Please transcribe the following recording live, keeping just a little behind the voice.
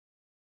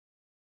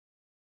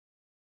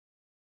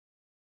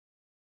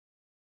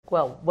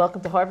Well,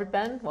 welcome to Harvard,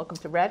 Ben. Welcome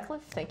to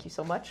Radcliffe. Thank you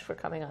so much for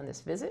coming on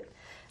this visit.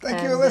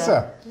 Thank you,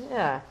 Alyssa.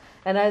 Yeah.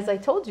 And as I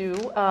told you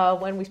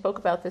when we spoke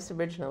about this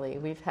originally,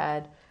 we've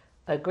had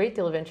a great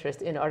deal of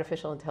interest in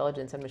artificial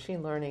intelligence and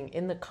machine learning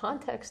in the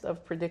context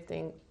of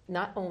predicting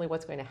not only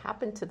what's going to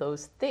happen to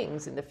those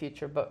things in the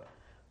future, but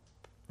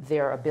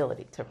their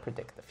ability to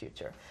predict the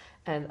future.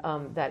 And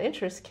that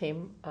interest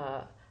came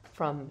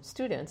from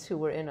students who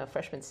were in a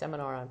freshman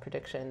seminar on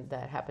prediction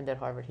that happened at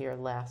Harvard here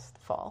last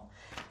fall.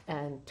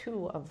 And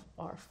two of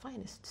our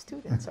finest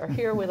students are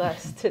here with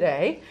us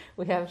today.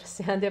 We have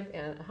Sandip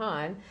and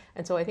Han.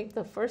 And so I think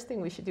the first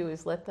thing we should do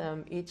is let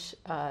them each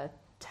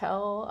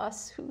tell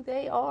us who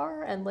they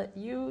are and let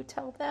you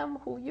tell them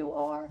who you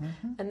are.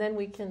 Mm-hmm. And then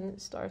we can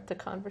start the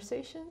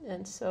conversation.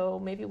 And so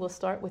maybe we'll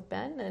start with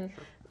Ben. And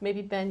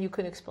maybe, Ben, you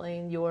can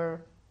explain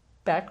your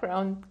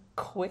background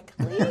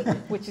quickly,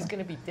 which is going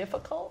to be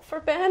difficult for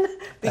Ben,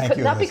 because,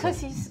 not because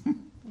he's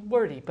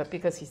wordy, but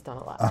because he's done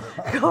a lot.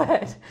 Go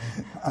ahead.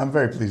 I'm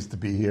very pleased to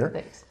be here.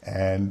 Thanks.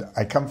 And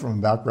I come from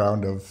a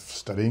background of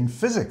studying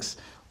physics,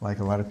 like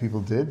a lot of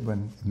people did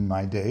in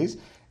my days.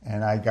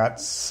 And I got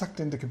sucked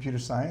into computer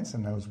science,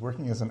 and I was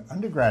working as an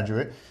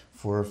undergraduate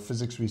for a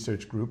physics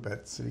research group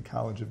at City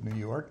College of New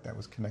York that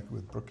was connected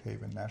with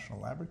Brookhaven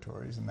National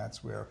Laboratories, and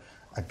that's where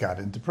I got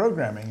into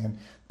programming. And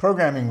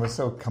programming was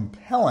so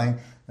compelling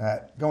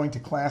that going to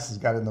classes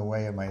got in the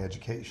way of my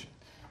education.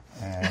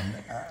 And,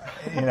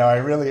 I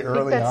really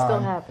early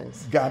on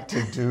got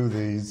to do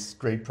these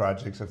great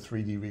projects of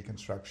 3D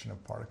reconstruction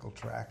of particle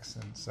tracks.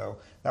 And so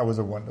that was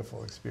a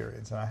wonderful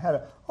experience. And I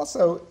had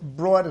also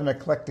broad and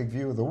eclectic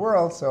view of the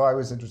world. So I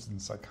was interested in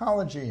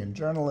psychology and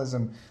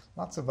journalism,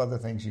 lots of other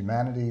things,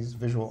 humanities,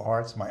 visual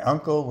arts. My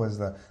uncle was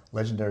the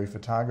legendary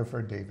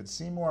photographer, David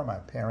Seymour. My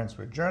parents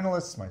were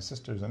journalists. My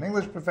sister's an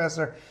English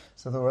professor.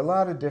 So there were a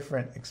lot of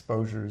different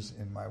exposures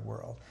in my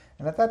world.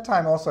 And at that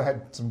time, also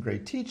had some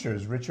great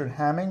teachers. Richard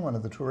Hamming, one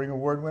of the Turing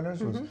Award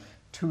winners, was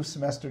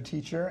two-semester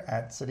teacher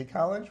at City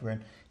College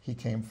when he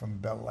came from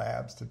Bell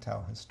Labs to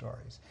tell his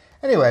stories.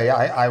 Anyway,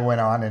 I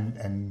went on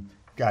and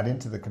got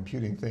into the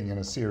computing thing in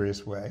a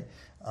serious way,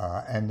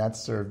 and that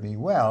served me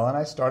well. And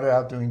I started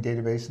out doing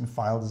database and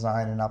file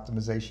design and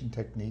optimization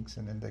techniques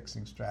and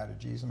indexing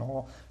strategies and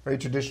all very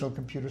traditional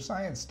computer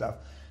science stuff.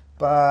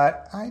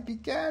 But I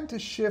began to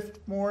shift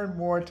more and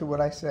more to what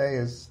I say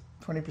is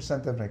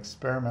 20% of an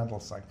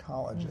experimental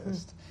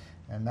psychologist.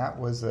 And that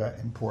was an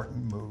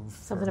important move.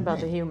 Something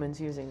about the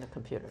humans using the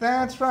computer.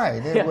 That's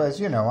right. It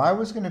was, I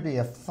was going to be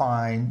a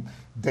fine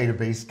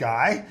database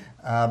guy,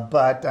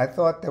 but I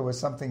thought there was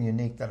something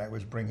unique that I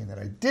was bringing that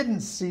I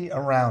didn't see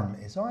around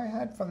me. So I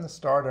had from the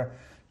start a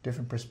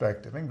different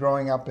perspective. And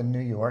growing up in New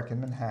York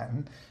and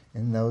Manhattan,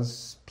 in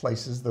those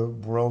places, the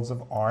worlds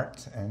of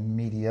art and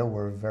media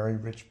were a very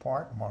rich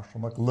part.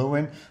 Marshall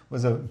McLuhan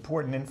was an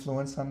important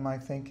influence on my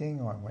thinking.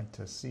 I went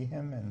to see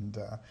him and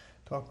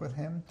talk with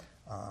him.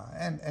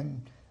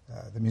 And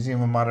the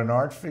Museum of Modern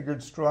Art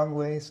figured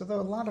strongly. So there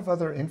are a lot of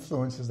other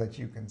influences that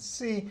you can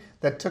see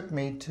that took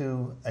me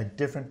to a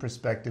different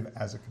perspective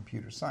as a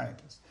computer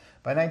scientist.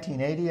 By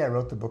 1980, I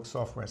wrote the book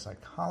Software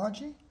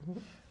Psychology,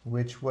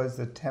 which was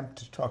the attempt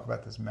to talk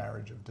about this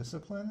marriage of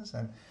disciplines.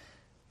 And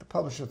the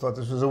publisher thought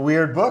this was a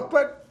weird book,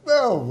 but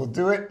we'll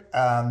do it.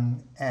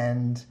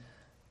 And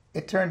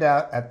it turned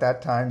out at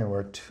that time there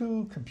were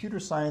 2 Computer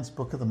Science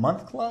Book of the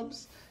Month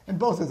clubs, and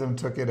both of them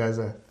took it as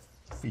a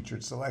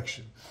featured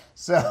selection.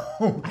 So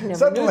I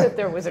never knew that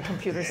there was a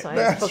Computer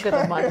Science Book of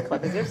the Month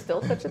club. Is there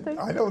still such a thing?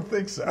 I don't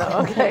think so.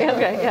 Oh, okay,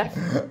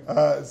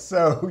 yeah.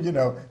 So,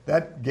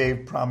 that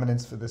gave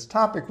prominence for this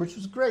topic, which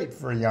was great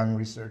for a young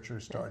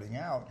researcher starting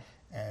out.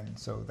 And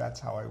so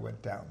that's how I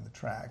went down the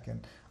track.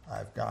 And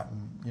I've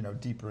gotten,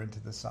 deeper into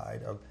the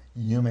side of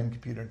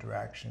human-computer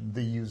interaction,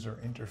 the user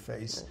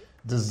interface,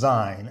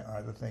 design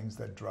are the things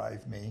that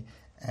drive me.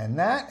 And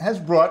that has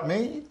brought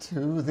me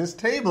to this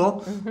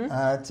table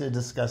to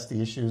discuss the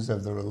issues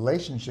of the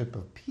relationship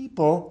of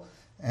people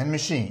and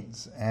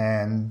machines.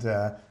 And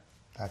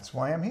that's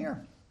why I'm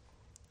here.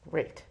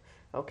 Great.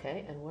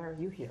 Okay, and why are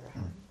you here?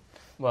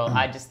 Well,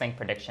 I just think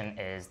prediction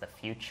is the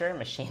future.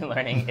 Machine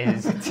learning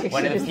is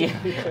one of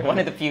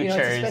the futures.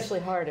 It's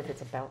especially hard if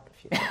it's about the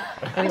future.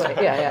 Anyway,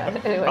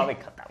 Anyway. Probably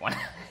cut that one.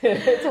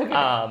 It's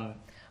okay.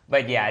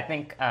 But yeah, I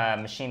think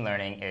machine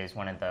learning is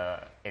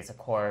a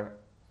core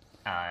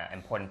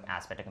important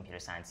aspect of computer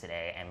science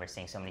today, and we're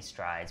seeing so many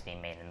strides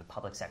being made in the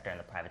public sector and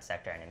the private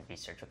sector and in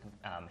research with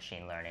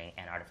machine learning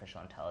and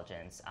artificial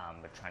intelligence.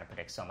 We're trying to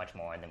predict so much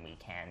more than we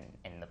can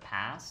in the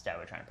past.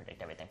 We're trying to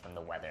predict everything from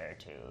the weather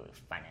to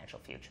financial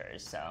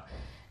futures. So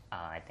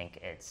I think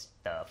it's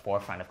the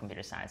forefront of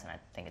computer science, and I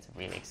think it's a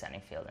really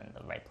exciting field and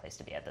the right place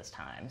to be at this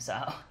time.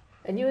 So.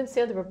 And you and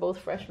Sandra were both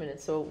freshmen, and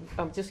so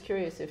I'm just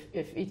curious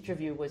if each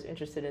of you was very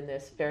interested in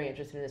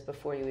this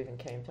before you even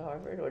came to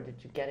Harvard, or did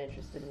you get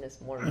interested in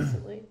this more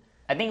recently?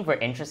 I think if we're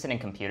interested in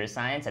computer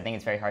science, I think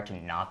it's very hard to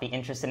not be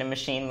interested in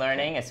machine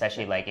learning,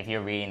 especially like if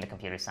you're reading the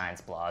computer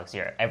science blogs,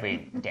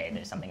 every day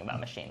there's something about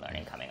machine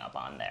learning coming up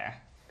on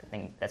there. I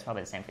think that's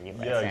probably the same for you,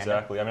 right? Yeah,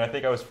 exactly. I mean, I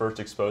think I was first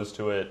exposed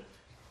to it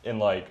in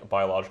like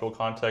biological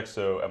context.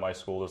 So at my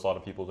school, there's a lot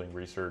of people doing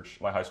research.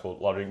 My high school,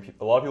 a lot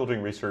of people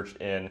doing research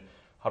in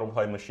how to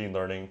apply machine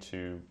learning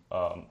to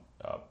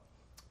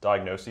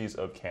diagnoses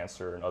of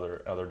cancer and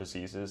other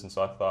diseases. And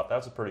so I thought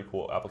that's a pretty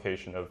cool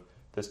application of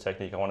this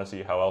technique. I want to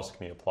see how else it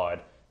can be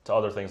applied to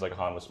other things like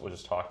Han was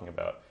just talking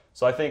about.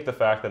 So I think the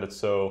fact that it's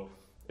so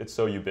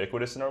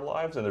ubiquitous in our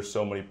lives and there's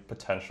so many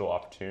potential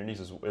opportunities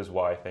is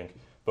why I think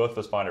both of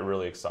us find it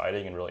really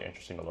exciting and really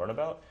interesting to learn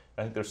about.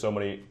 I think there's so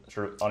many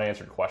sort of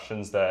unanswered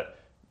questions that,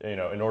 in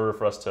order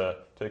for us to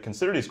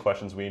consider these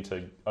questions, we need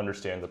to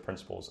understand the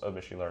principles of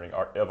machine learning,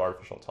 of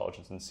artificial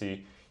intelligence, and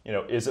see,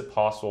 is it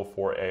possible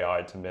for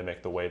AI to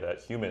mimic the way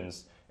that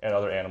humans and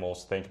other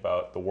animals think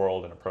about the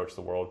world and approach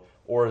the world,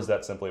 or is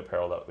that simply a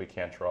parallel that we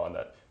can't draw and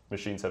that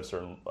machines have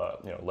certain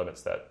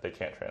limits that they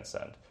can't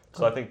transcend?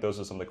 So I think those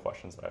are some of the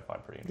questions that I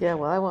find pretty interesting. Yeah,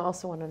 well, I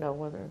also want to know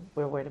whether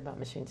we're worried about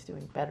machines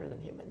doing better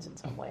than humans in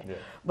some way. Yeah.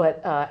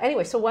 But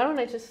anyway, so why don't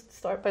I just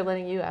start by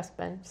letting you ask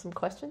Ben some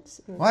questions?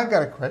 Well, I've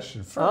got a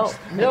question first.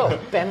 Oh, no,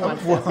 Ben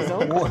wants to ask his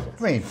own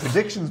questions. I mean,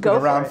 prediction's been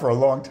around for a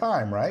long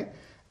time, right?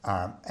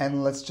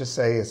 And let's just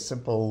say a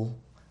simple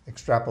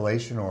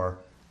extrapolation or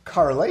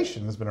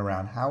correlation has been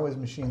around. How is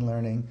machine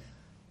learning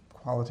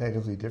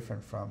qualitatively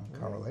different from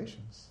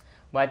correlations?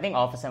 Well, I think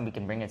all of a sudden we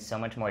can bring in so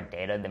much more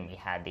data than we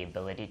had the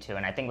ability to.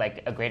 And I think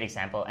like a great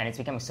example, and it's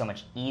becoming so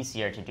much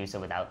easier to do so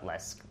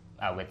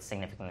with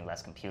significantly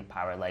less compute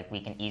power. Like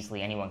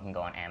anyone can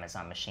go on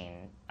Amazon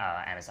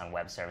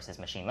Web Services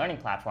machine learning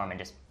platform and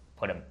just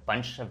put a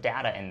bunch of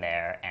data in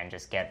there and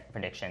just get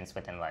predictions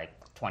within like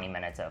 20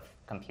 minutes of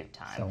compute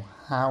time. So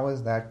how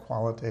is that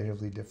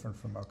qualitatively different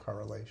from a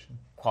correlation?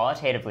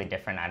 Qualitatively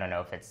different, I don't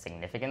know if it's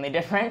significantly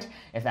different,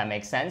 if that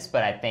makes sense,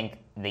 but I think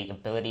the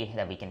ability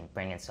that we can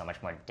bring in so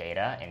much more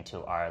data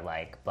into our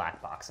like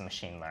black box of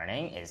machine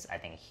learning is, I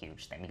think, a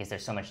huge thing because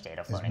there's so much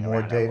data floating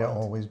around. Is more data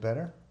always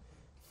better?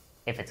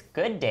 If it's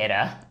good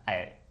data, I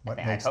hope it's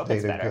better. What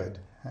makes data good?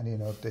 How do you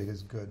know if data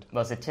is good?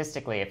 Well,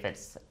 statistically, if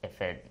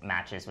it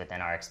matches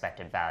within our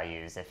expected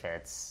values,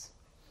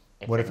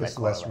 what if it's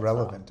less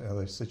relevant? Are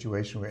there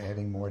situations where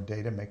adding more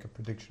data make a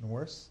prediction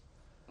worse?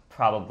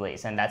 Probably.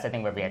 So, and that's, I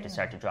think, where we have to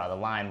start to draw the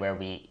line where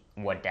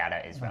what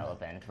data is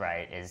relevant,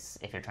 right? Is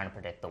if you're trying to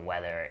predict the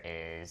weather,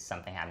 is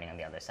something happening on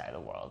the other side of the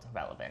world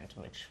relevant,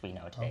 which we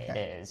know today it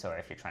is, or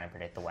if you're trying to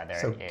predict the weather.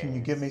 So can you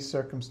give me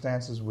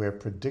circumstances where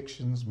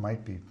predictions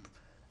might be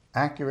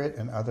accurate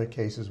and other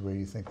cases where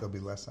you think they'll be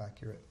less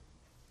accurate?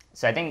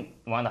 So I think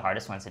one of the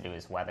hardest ones to do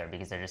is weather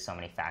because there's just so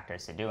many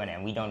factors to do in it,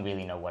 and we don't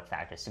really know what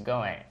factors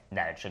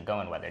that it should go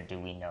in weather. Do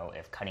we know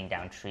if cutting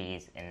down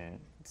trees in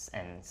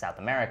South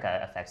America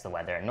affects the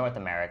weather in North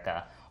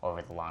America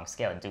over the long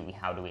scale?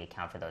 How do we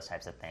account for those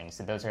types of things?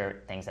 So those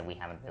are things that we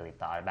haven't really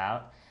thought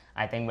about.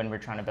 I think when we're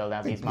trying to build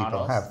out these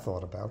models, people have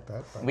thought about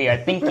that. But we are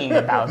thinking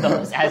about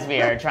those as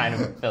we are trying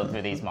to build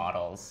through these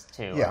models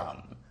too.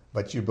 Yeah,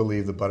 but you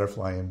believe the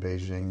butterfly in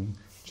Beijing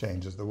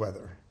changes the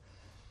weather?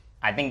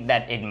 I think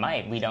that it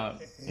might. We don't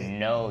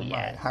know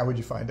yet. How would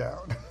you find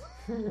out?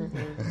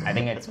 I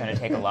think it's going to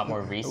take a lot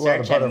more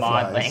research and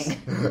modeling.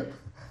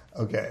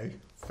 Okay,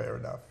 fair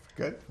enough.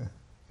 Good.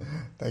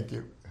 Thank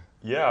you.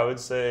 Yeah, I would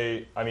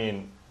say,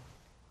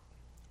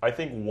 I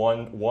think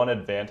one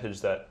advantage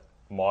that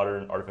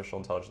modern artificial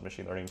intelligence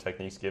machine learning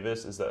techniques give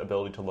us is the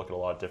ability to look at a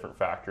lot of different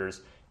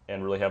factors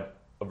and really have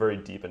a very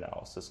deep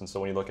analysis. And so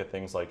when you look at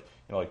things like,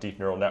 like deep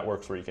neural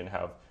networks where you can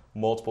have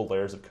multiple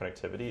layers of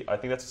connectivity, I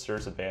think that's a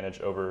serious advantage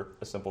over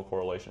a simple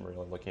correlation where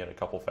you're looking at a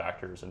couple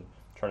factors and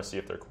trying to see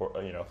if they're,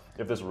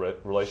 if there's a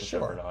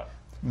relationship or not.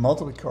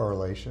 Multiple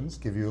correlations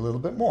give you a little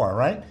bit more,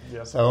 right?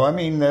 Yeah. So,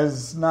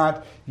 there's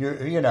not,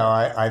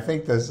 I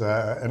think there's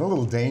a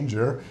little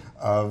danger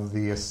of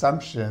the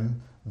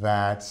assumption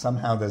that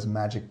somehow there's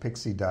magic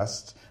pixie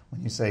dust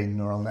when you say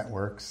neural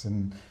networks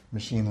and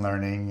machine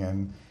learning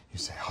and you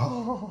say,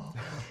 oh,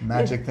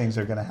 magic things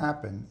are going to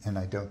happen, and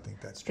I don't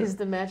think that's true. Is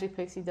the magic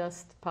pixie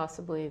dust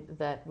possibly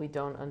that we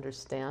don't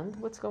understand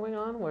what's going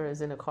on,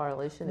 whereas in a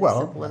correlation it's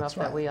simple enough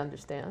that we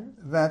understand?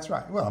 That's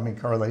right. Well,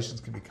 correlations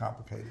can be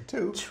complicated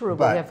too. True,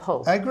 but we have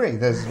hope. I agree.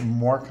 There's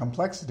more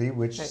complexity,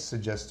 which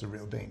suggests a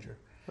real danger.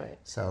 Right.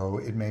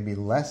 So it may be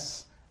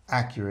less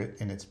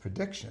accurate in its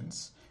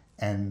predictions,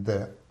 and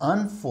the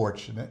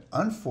unfortunate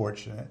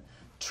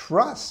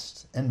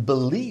trust and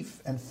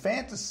belief and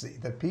fantasy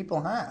that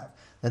people have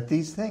that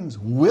these things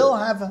will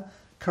have a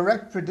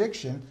correct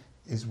prediction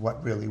is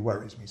what really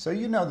worries me. So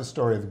you know the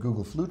story of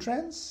Google flu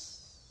trends?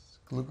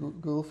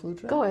 Google flu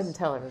trends? Go ahead and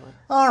tell everyone.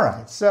 All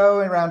right. So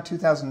around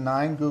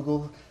 2009,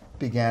 Google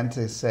began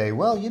to say,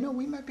 well,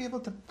 we might be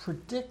able to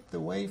predict the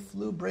way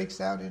flu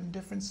breaks out in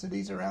different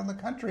cities around the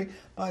country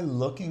by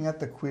looking at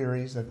the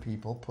queries that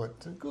people put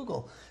to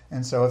Google.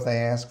 And so if they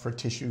ask for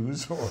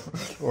tissues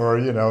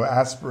or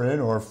aspirin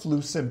or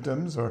flu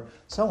symptoms or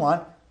so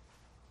on,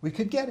 we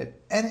could get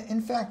it. And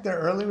in fact, their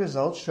early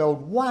results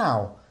showed,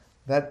 wow,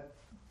 that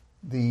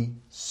the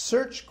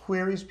search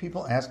queries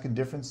people ask in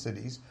different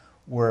cities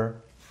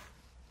were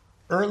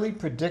early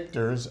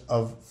predictors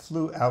of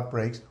flu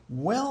outbreaks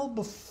well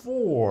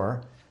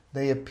before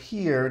they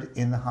appeared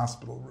in the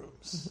hospital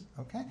rooms.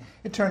 Okay?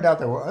 It turned out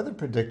there were other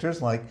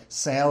predictors like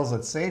sales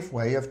at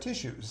Safeway of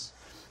tissues,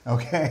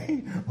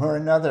 okay, or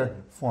another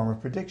form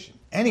of prediction.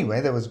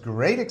 Anyway, there was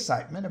great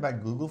excitement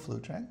about Google Flu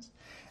Trends,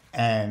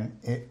 and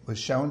it was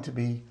shown to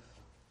be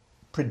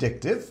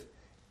predictive,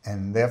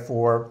 and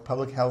therefore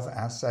public health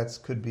assets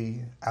could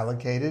be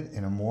allocated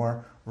in a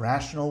more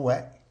rational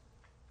way.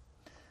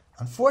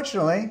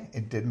 Unfortunately,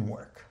 it didn't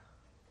work,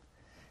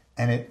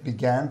 and it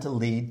began to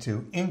lead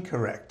to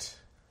incorrect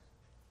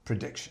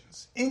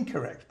predictions,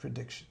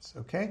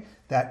 okay,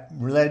 that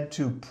led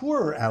to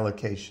poorer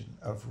allocation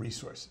of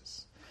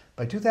resources.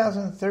 By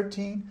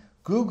 2013,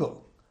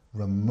 Google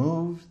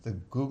removed the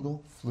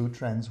Google Flu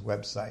Trends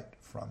website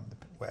from the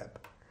web.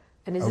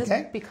 And is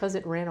this because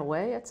it ran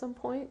away at some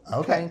point,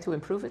 trying to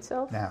improve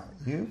itself? Now,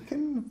 you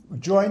can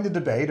join the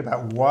debate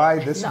about why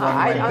this one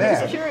went I'm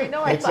there. just curious.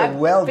 No, it's I a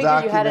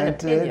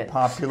well-documented, opinion.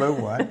 popular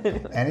one.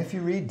 And if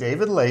you read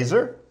David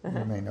Laser,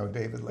 you may know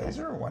David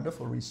Laser, a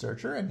wonderful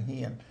researcher, and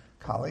he and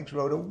colleagues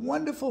wrote a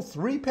wonderful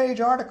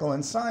 3-page article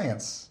in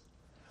Science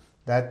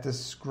that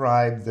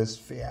described this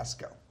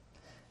fiasco.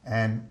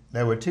 And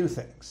there were 2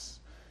 things.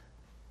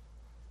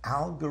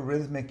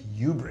 Algorithmic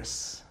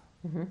hubris.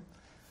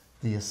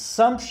 The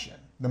assumption,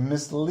 the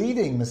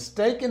misleading,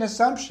 mistaken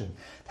assumption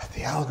that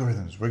the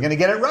algorithms were going to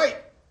get it right.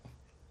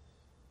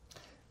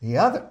 The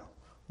other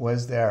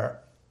was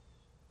their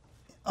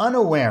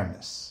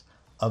unawareness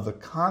of the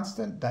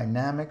constant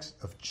dynamics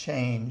of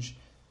change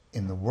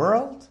in the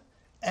world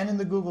and in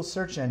the Google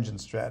search engine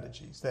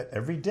strategies, that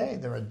every day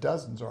there are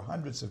dozens or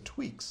hundreds of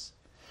tweaks.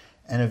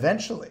 And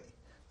eventually,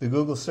 the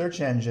Google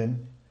search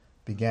engine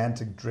began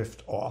to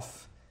drift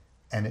off,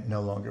 and it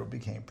no longer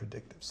became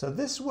predictive. So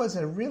this was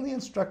a really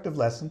instructive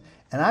lesson,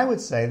 and I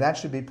would say that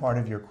should be part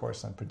of your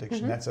course on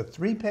prediction. That's a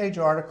 3-page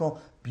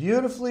article,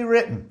 beautifully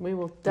written. We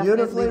will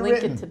definitely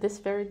link it to this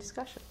very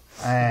discussion.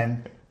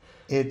 And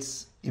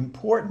it's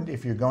important,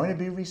 if you're going to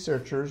be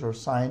researchers or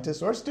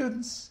scientists or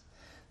students,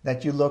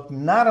 that you look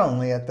not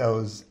only at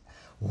those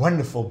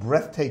wonderful,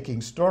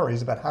 breathtaking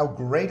stories about how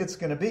great it's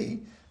going to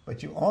be,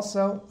 but you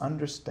also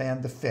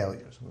understand the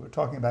failures. We were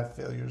talking about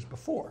failures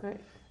before. Right.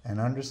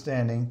 And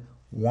understanding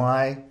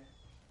why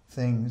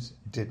things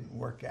didn't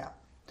work out.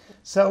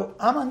 So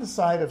I'm on the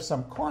side of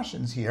some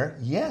cautions here.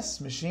 Yes,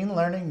 machine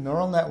learning,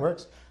 neural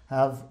networks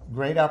have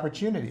great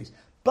opportunities,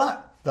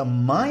 but the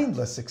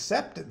mindless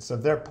acceptance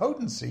of their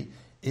potency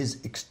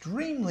is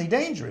extremely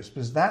dangerous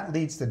because that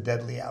leads to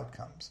deadly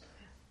outcomes.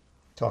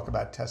 Talk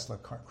about Tesla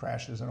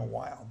crashes in a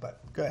while,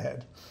 but go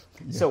ahead.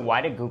 So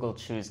why did Google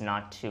choose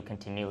not to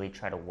continually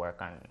try to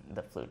work on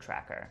the flu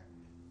tracker?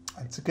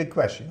 It's a good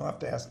question. You'll have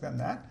to ask them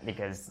that.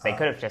 Because they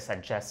could have just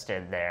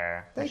adjusted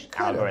their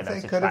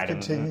algorithms to try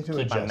to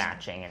keep on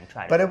matching and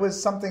try to... But it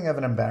was something of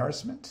an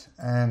embarrassment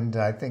and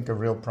I think a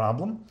real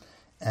problem.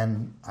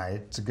 And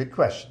it's a good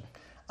question.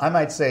 I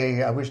might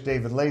say I wish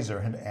David Laser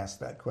had asked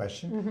that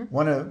question.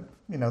 One of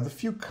the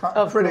few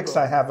critics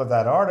I have of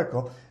that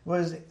article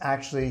was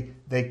actually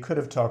they could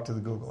have talked to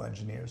the Google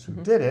engineers who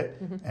did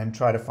it and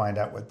try to find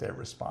out what their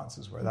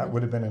responses were. That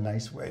would have been a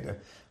nice way to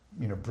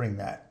bring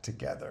that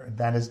together.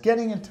 That is,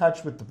 getting in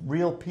touch with the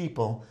real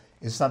people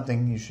is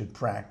something you should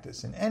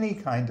practice. In any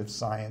kind of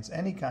science,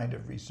 any kind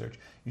of research,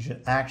 you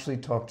should actually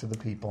talk to the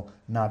people,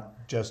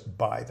 not just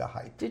buy the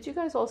hype. Did you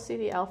guys all see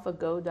the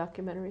AlphaGo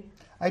documentary?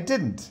 I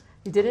didn't.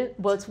 You didn't?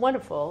 Well, it's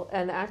wonderful.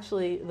 And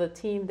actually, the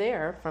team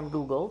there from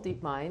Google,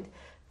 DeepMind,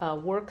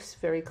 works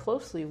very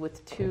closely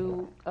with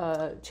 2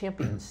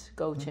 champions,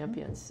 Go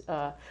champions.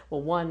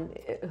 One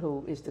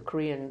who is the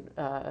Korean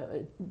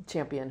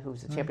champion,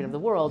 who's the champion of the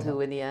world, who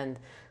in the end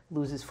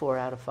loses 4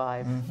 out of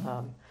 5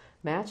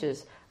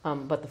 matches.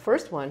 But the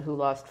first one, who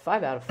lost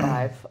 5 out of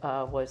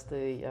 5, was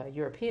the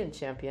European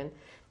champion,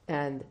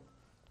 and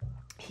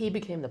he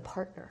became the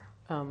partner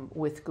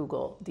with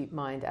Google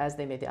DeepMind as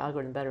they made the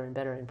algorithm better and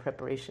better in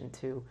preparation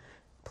to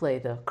play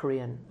the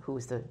Korean, who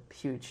was the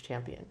huge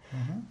champion.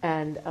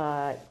 And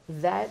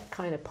that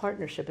kind of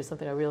partnership is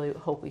something I really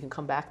hope we can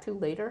come back to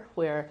later,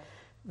 where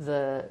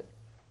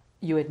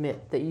you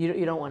admit that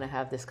you don't want to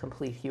have this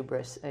complete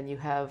hubris, and you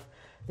have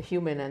the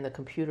human and the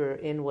computer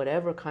in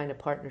whatever kind of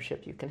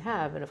partnership you can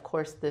have. And of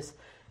course, this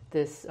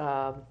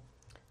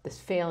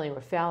failing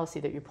or fallacy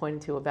that you're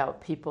pointing to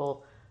about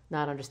people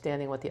not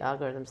understanding what the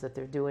algorithms that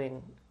they're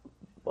doing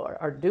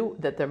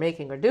that they're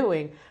making or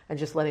doing, and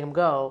just letting them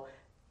go,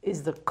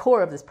 is the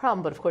core of this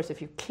problem. But of course,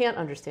 if you can't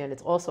understand,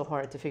 it's also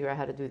hard to figure out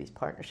how to do these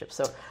partnerships.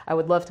 So I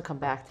would love to come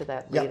back to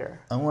that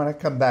later. I want to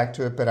come back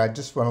to it, but I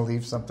just want to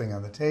leave something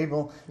on the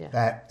table,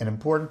 that an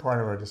important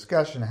part of our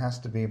discussion has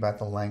to be about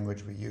the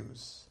language we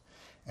use.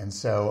 And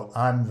so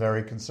I'm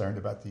very concerned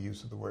about the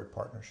use of the word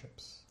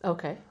partnerships.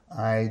 Okay.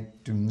 I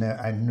do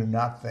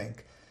not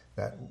think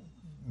that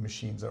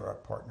machines are our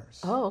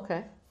partners. Oh,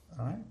 okay.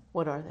 All right?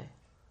 What are they?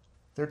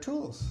 They're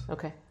tools.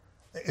 Okay.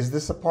 Is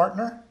this a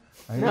partner?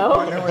 Are you No. a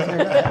partner with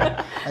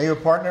your, are you a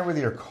partner with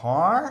your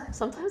car?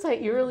 Sometimes I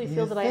eerily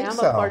feel that I think am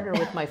so? a partner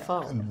with my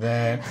phone.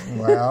 Then,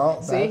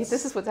 well, See,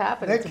 this is what's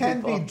happening there to can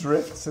people. be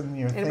drifts in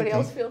your Anybody thinking.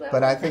 else feel that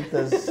But way? I think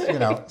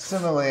there's,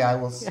 similarly, I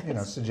will,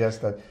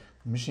 suggest that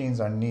machines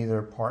are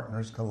neither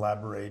partners,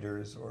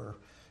 collaborators, or,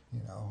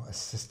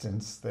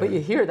 assistants. But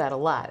you hear that a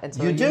lot, and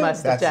so You you do.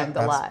 must object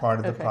a lot. That's part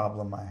of the Okay.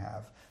 problem I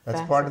have.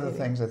 That's part of the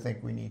Fascinating. things I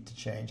think we need to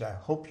change. I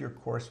hope your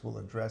course will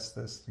address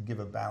this to give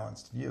a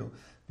balanced view.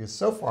 Because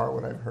so far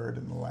what I've heard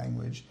in the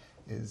language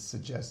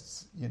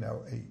suggests,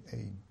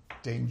 a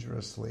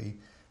dangerously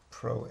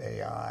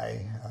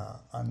pro-AI,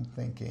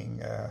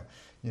 unthinking,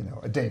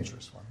 a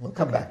dangerous one. We'll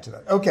come back to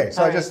that. Okay,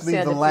 so All I just right, leave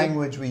the Sandra,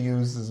 language we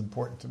use is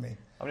important to me.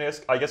 I mean,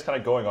 I guess kind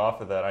of going off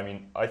of that, I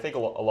mean, I think a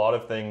lot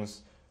of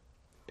things,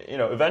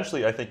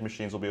 eventually I think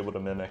machines will be able to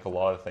mimic a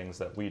lot of things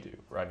that we do.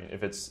 Right? I mean,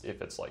 if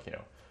it's like,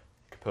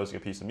 composing a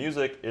piece of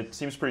music, it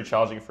seems pretty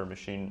challenging for a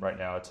machine right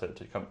now to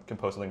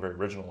compose something very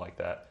original like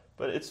that.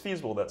 But it's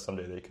feasible that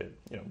someday they could,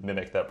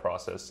 mimic that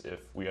process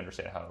if we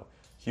understand how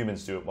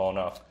humans do it well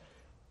enough.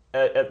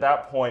 At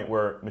that point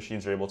where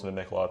machines are able to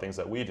mimic a lot of things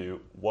that we do,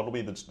 what will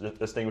be the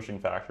distinguishing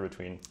factor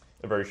between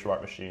a very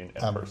smart machine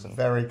and a person?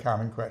 Very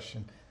common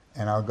question.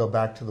 And I'll go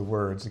back to the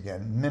words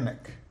again.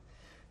 Mimic.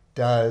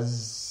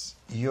 Does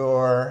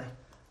your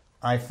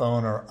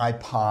iPhone or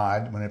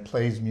iPod, when it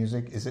plays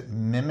music, is it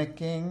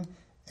mimicking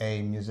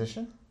a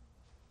musician?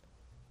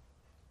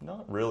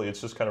 Not really.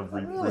 It's just kind of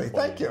Really?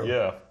 Thank you.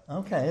 Yeah.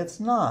 Okay, it's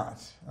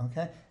not.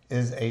 Okay.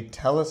 Is a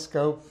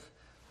telescope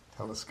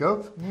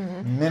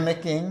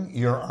mimicking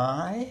your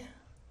eye?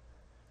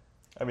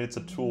 I mean, it's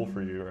a tool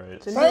for you,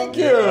 right? Thank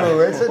you.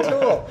 It's a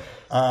tool.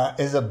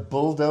 Is a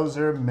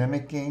bulldozer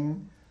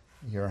mimicking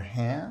your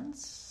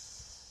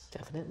hands?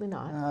 Definitely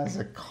not. Is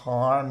a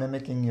car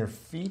mimicking your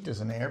feet?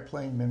 Is an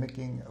airplane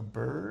mimicking a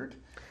bird?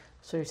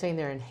 So you're saying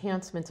they're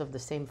enhancements of the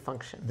same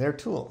function. They're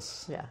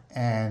tools. Yeah.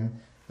 And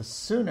the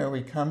sooner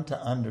we come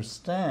to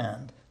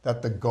understand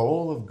that the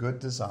goal of good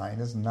design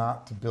is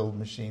not to build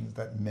machines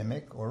that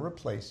mimic or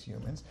replace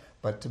humans,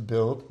 but to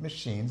build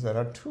machines that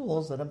are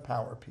tools that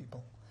empower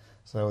people.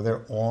 So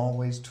they're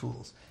always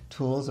tools.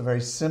 Tools, a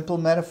very simple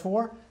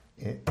metaphor.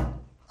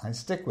 I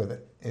stick with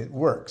it. It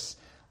works.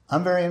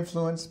 I'm very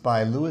influenced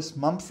by Lewis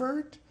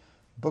Mumford,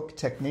 book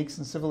Techniques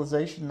in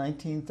Civilization,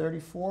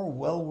 1934.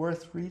 Well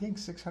worth reading.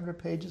 600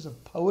 pages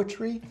of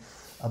poetry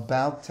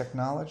about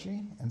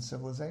technology and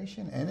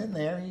civilization. And in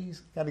there, he's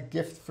got a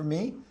gift for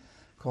me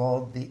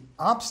called The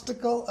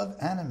Obstacle of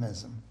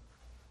Animism.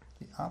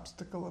 The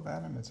Obstacle of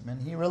Animism. And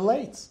he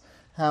relates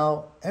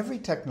how every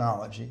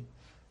technology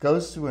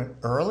goes through an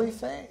early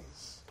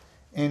phase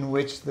in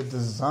which the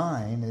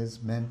design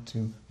is meant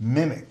to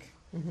mimic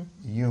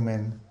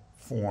human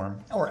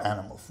form or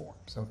animal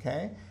forms,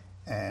 okay?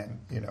 And,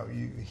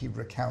 he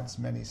recounts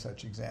many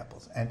such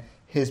examples. And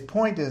his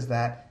point is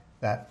that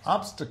that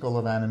obstacle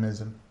of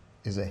animism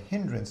is a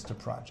hindrance to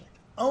project.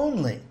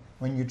 Only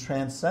when you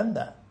transcend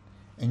that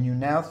and you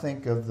now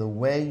think of the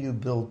way you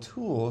build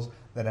tools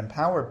that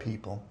empower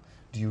people,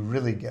 do you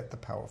really get the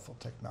powerful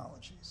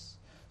technologies.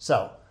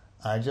 So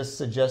I just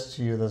suggest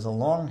to you there's a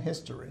long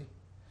history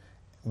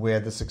where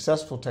the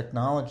successful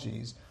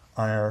technologies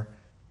are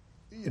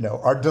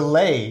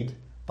delayed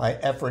by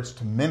efforts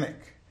to mimic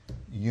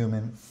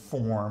human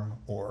form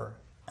or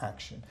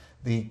action.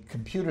 The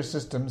computer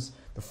systems,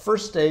 the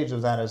first stage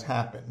of that has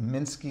happened.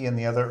 Minsky and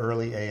the other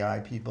early AI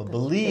people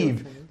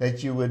believed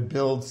that you would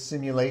build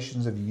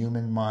simulations of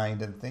human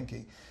mind and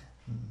thinking.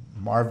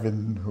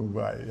 Marvin, who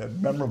I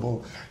had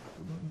memorable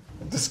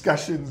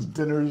discussions,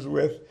 dinners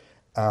with,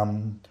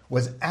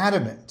 was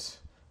adamant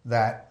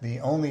that the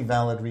only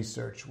valid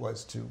research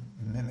was to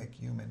mimic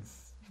human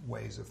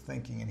ways of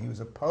thinking, and he was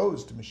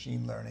opposed to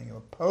machine learning,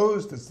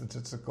 opposed to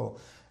statistical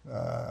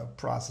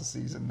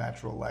processes and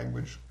natural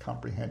language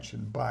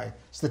comprehension by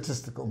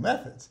statistical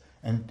methods.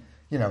 And,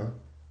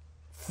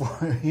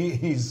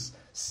 he's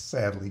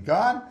sadly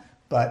gone,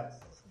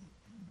 but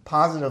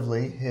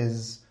positively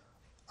his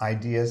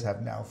ideas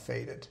have now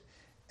faded.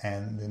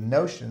 And the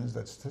notions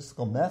that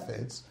statistical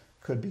methods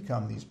could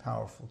become these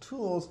powerful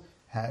tools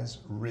has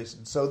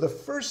risen. So the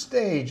first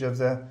stage of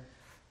the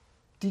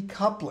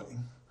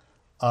decoupling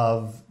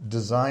of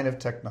design of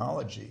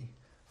technology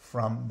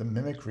from the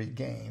mimicry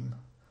game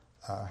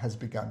has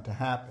begun to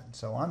happen.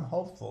 So I'm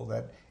hopeful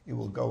that it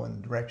will go in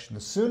the direction.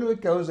 The sooner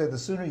it goes there, the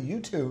sooner you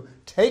two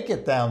take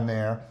it down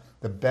there,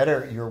 the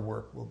better your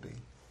work will be.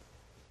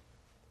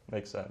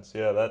 Makes sense.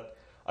 Yeah,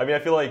 I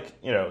feel like,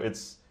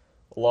 it's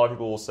a lot of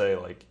people will say,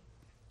 like,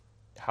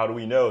 how do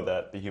we know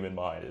that the human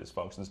mind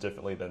functions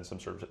differently than some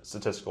sort of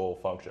statistical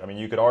function? I mean,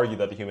 you could argue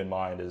that the human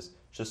mind is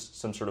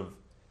just some sort of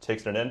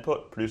takes an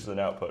input, produces an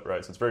output,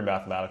 right? So it's very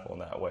mathematical in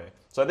that way.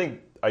 So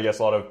I guess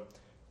a lot of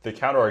the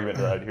counter argument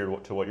that I'd hear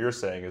to what you're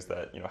saying is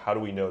that, how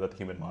do we know that the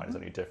human mind is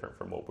any different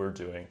from what we're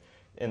doing?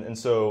 And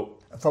so...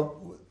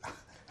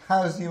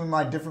 How is the human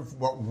mind different from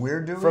what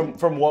we're doing?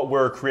 From what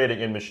we're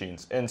creating in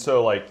machines. And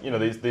so,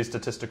 these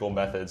statistical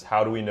methods,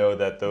 how do we know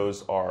that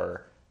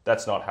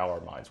that's not how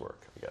our minds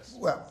work, I guess?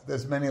 Well,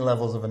 there's many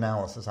levels of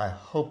analysis. I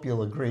hope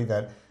you'll agree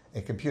that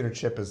a computer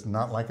chip is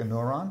not like a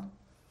neuron?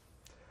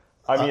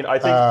 I mean, I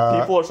think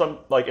people are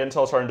like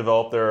Intel's trying to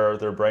develop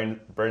their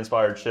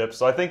brain-inspired chips.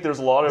 So I think there's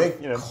a lot of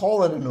They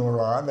call it a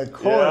neuron. They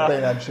call it a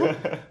brain on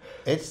chip.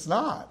 It's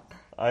not.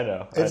 I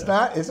know. It's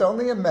not. It's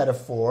only a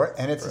metaphor,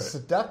 and it's a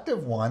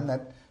seductive one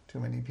that too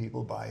many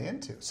people buy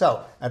into.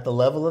 So at the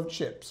level of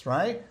chips,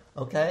 right?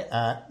 Okay,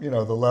 at the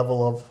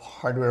level of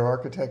hardware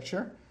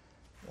architecture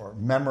or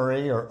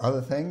memory or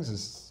other things,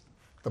 is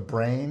the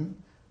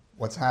brain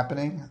what's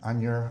happening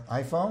on your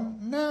iPhone?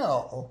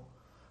 No.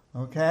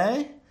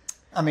 Okay?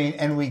 I mean,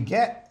 and we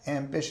get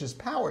ambitious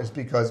powers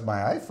because my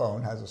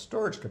iPhone has a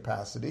storage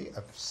capacity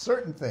of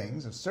certain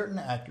things, of certain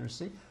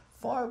accuracy,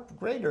 far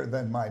greater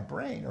than my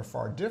brain, or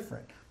far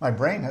different. My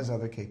brain has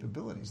other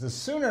capabilities. The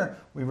sooner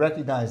we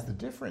recognize the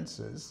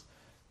differences,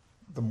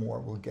 the more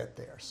we'll get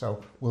there.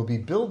 So we'll be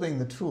building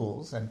the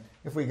tools, and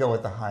if we go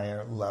at the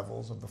higher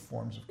levels of the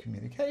forms of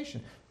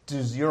communication,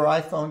 does your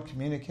iPhone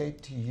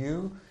communicate to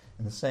you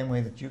in the same way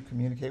that you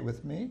communicate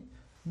with me?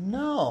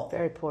 No.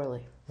 Very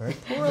poorly. Very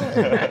poorly.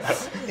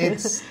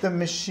 It's the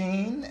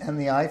machine and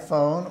the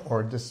iPhone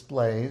or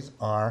displays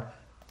are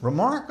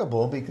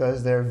remarkable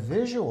because they're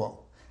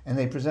visual and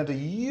they present a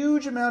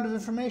huge amount of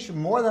information,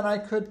 more than I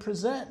could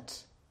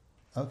present.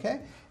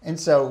 Okay? And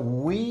so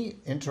we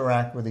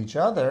interact with each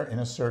other in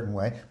a certain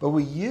way, but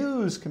we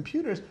use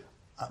computers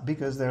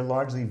because they're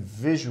largely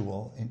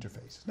visual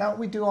interfaces. Now,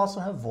 we do also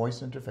have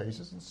voice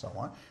interfaces and so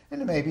on, and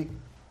there may be,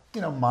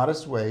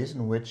 modest ways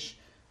in which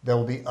there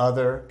will be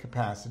other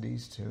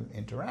capacities to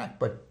interact.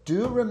 But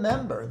do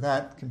remember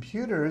that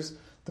computers,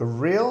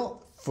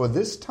 for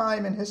this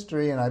time in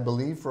history, and I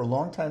believe for a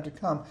long time to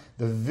come,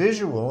 the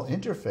visual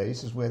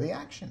interface is where the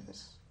action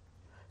is.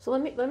 So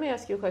let me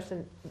ask you a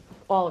question,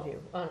 all of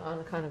you,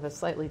 on kind of a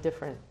slightly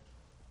different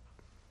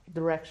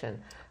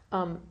direction.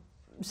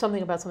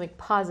 Something about something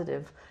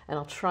positive, and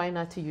I'll try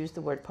not to use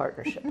the word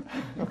partnership.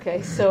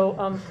 Okay,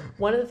 so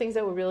one of the things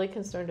that we're really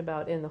concerned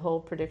about in the whole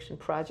prediction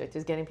project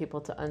is getting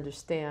people to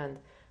understand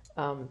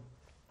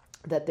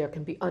that there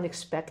can be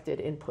unexpected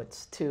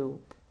inputs to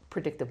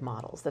predictive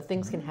models, that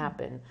things can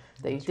happen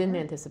that you didn't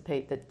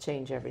anticipate that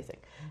change everything.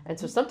 And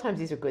so sometimes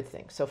these are good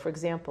things. So for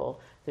example,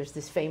 there's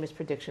this famous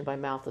prediction by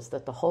Malthus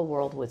that the whole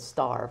world would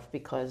starve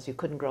because you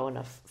couldn't grow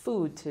enough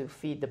food to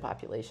feed the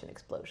population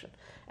explosion.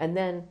 And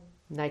then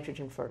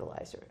nitrogen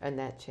fertilizer, and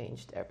that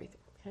changed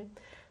everything. Okay?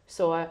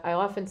 So I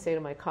often say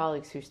to my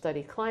colleagues who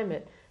study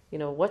climate,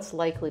 what's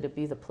likely to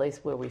be the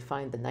place where we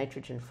find the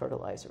nitrogen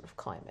fertilizer of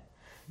climate?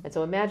 And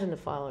so imagine the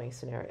following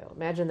scenario.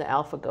 Imagine the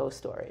AlphaGo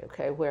story,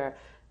 okay, where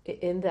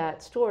in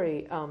that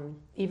story,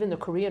 even the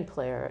Korean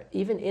player,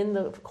 even in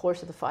the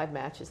course of the 5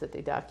 matches that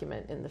they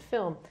document in the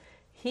film,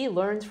 he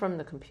learns from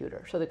the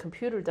computer. So the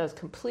computer does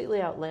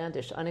completely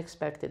outlandish,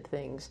 unexpected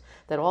things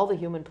that all the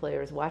human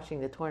players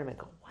watching the tournament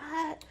go,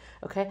 what?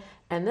 Okay,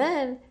 and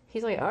then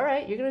he's like, all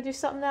right, you're going to do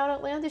something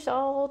outlandish?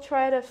 I'll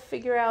try to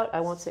figure out, I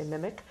won't say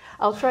mimic,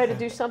 I'll try to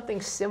do something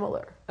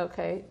similar,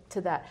 okay,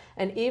 to that.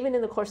 And even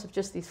in the course of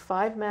just these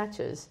 5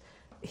 matches,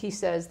 he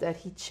says that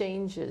he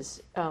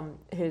changes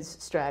his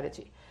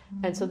strategy.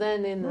 And so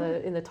then in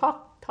the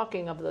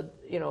talking of the,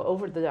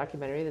 over the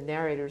documentary, the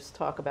narrators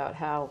talk about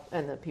how,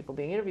 and the people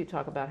being interviewed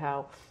talk about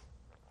how,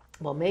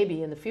 well,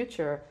 maybe in the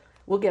future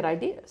we'll get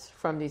ideas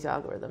from these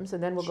algorithms,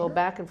 and then we'll go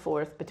back and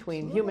forth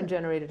between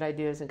human-generated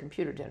ideas and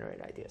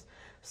computer-generated ideas.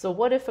 So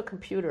what if a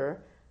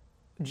computer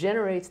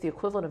generates the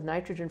equivalent of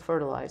nitrogen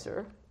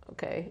fertilizer,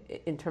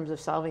 okay, in terms of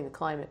solving the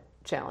climate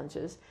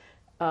challenges,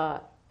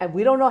 and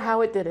we don't know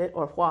how it did it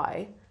or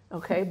why,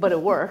 okay, but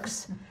it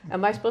works.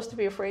 Am I supposed to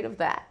be afraid of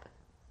that?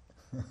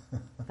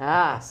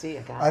 See,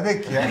 I got it. I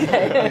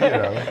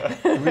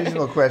think, the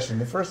regional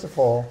question. First of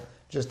all,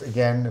 just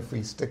again, if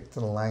we stick to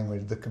the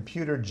language, the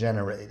computer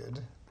generated.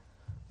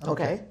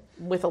 Okay.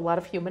 With a lot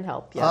of human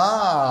help,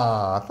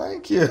 yes.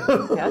 Thank you.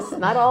 Yes,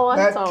 not all on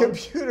its own.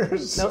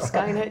 Computers no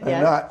Skynet are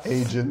yet. not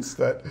agents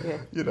that,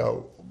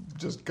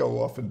 just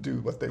go off and do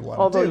what they want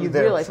Although to do. you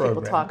realize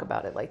people talk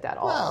about it like that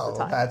all the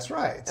time. That's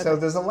right. Okay. So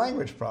there's a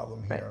language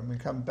problem here. Right. And we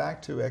come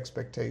back to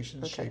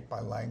expectations shaped by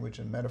language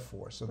and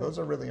metaphor. So those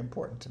are really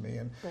important to me.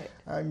 And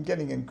I'm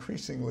getting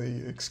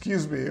increasingly,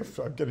 excuse me if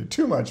I'm getting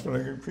too much, but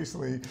I'm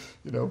increasingly,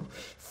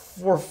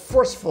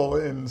 forceful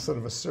in sort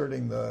of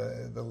asserting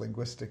the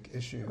linguistic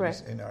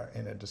issues in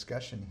a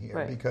discussion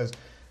here. Because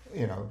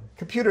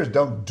computers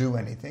don't do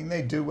anything.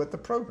 They do what the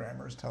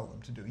programmers tell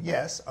them to do.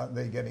 Yes, are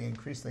they getting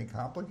increasingly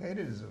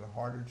complicated? Is it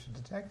harder to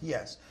detect?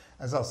 Yes.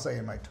 As I'll say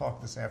in my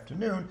talk this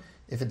afternoon,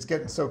 if it's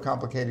getting so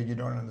complicated you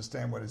don't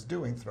understand what it's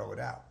doing, throw it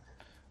out.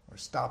 Or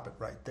stop it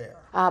right there.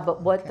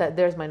 But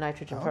there's my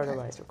nitrogen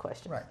fertilizer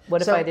question. Right.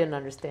 What if I didn't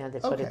understand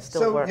it, but it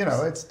still works?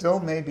 So, it still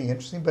may be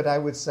interesting, but I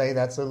would say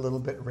that's a little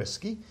bit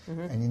risky,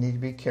 and you need to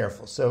be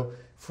careful. So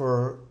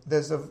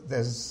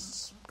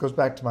goes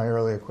back to my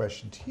earlier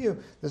question to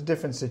you, there's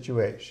different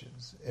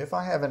situations. If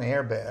I have an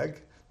airbag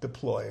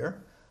deployer,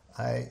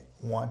 I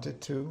want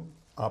it to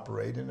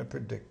operate in a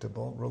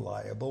predictable,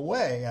 reliable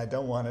way. I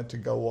don't want it to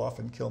go off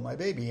and kill my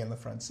baby in the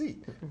front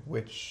seat,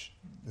 which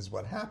is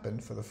what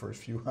happened for the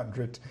first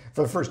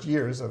for the first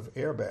years of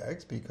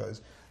airbags,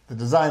 because the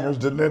designers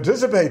didn't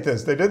anticipate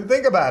this. They didn't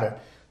think about it.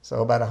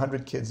 So about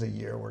 100 kids a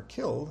year were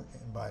killed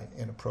by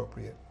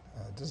inappropriate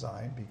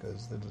design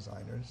because the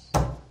designers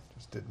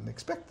just didn't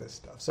expect this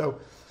stuff. So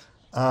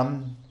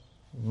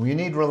you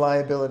need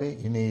reliability,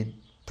 you need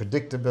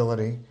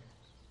predictability,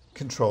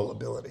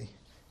 controllability.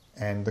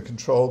 And the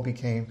control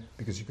became,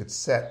 because you could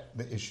set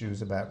the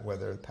issues about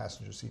whether the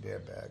passenger seat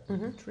airbag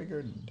would be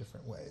triggered in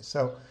different ways.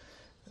 So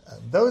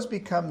those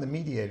become the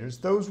mediators.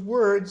 Those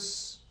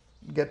words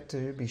get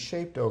to be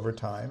shaped over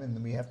time, and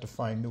then we have to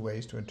find new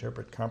ways to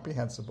interpret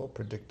comprehensible,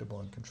 predictable,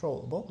 and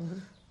controllable.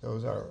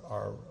 Those are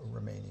our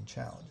remaining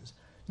challenges.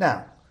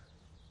 Now,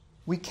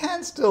 we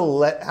can still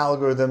let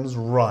algorithms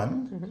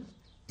run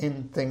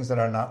in things that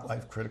are not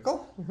life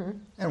critical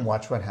and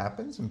watch what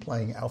happens in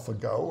playing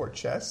AlphaGo or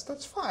chess.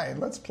 That's fine.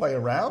 Let's play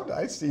around.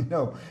 I see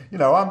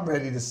I'm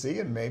ready to see,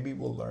 and maybe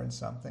we'll learn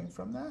something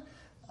from that.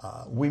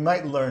 We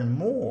might learn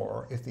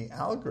more if the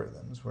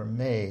algorithms were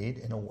made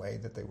in a way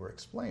that they were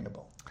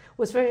explainable.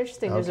 What's very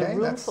interesting, there's a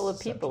room that's full of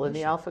people in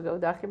the AlphaGo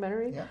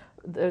documentary Yeah.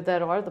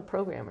 that are the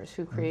programmers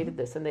who created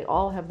this, and they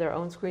all have their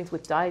own screens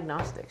with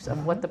diagnostics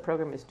of what the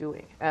program is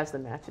doing as the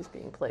match is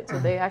being played. So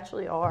they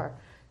actually are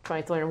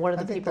trying to learn. And one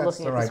of the people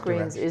looking at the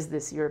screens is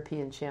this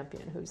European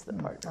champion who's the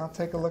partner. I'll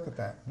take a look at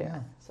that. Yeah.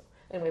 So,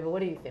 anyway, but what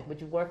do you think?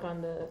 Would you work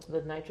on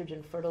the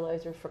nitrogen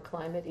fertilizer for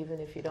climate even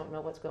if you don't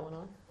know what's going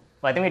on?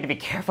 Well, I think we have to be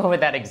careful with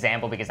that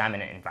example because I'm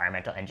in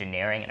environmental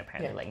engineering, and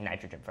apparently,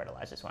 nitrogen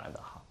fertilizer is one of the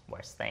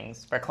worst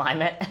things for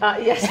climate.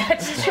 Yes,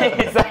 that's true.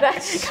 It's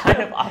that's kind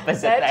of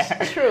opposite that's there.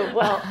 That's true.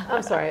 Well,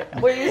 I'm sorry.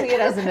 We're using it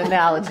as an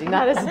analogy,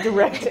 not as a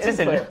direct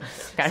input.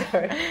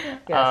 Sorry.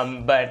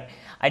 Yes. But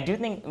I do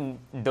think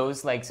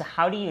those, so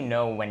how do you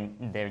know when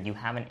you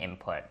have an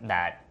input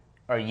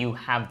or you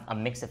have a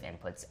mix of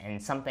inputs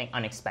and something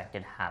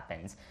unexpected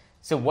happens?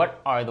 So what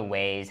are the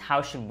ways,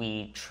 how should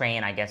we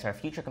train, I guess, our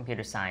future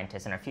computer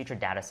scientists and our future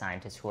data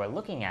scientists who are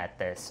looking at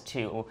this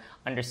to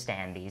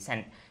understand these?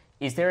 And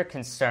is there a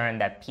concern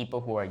that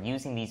people who are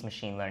using these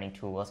machine learning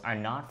tools are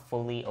not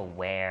fully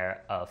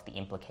aware of the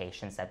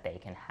implications that they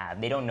can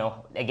have? They don't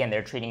know, again,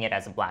 they're treating it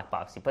as a black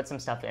box. You put some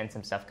stuff in,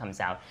 some stuff comes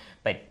out.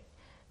 But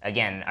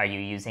again, are you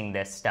using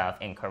this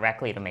stuff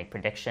incorrectly to make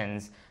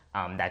predictions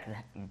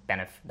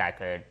that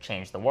could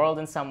change the world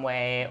in some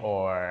way,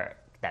 or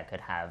that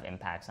could have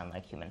impacts on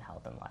human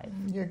health and life?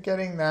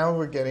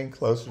 We're getting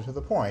closer to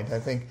the point. I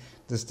think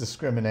this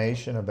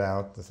discrimination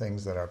about the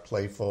things that are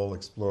playful,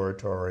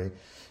 exploratory,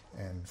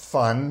 and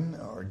fun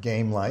or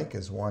game-like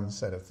is one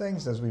set of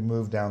things. As we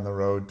move down the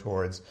road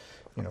towards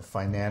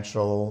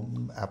financial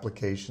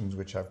applications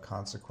which have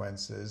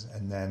consequences,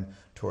 and then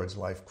towards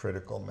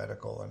life-critical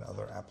medical and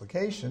other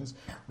applications,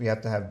 we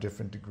have to have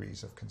different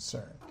degrees of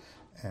concern.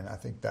 And I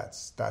think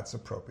that's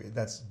appropriate.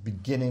 That's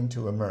beginning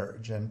to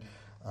emerge. And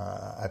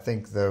I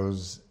think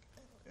those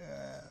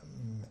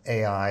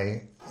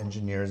AI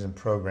engineers and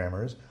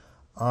programmers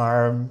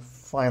are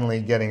finally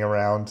getting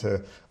around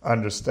to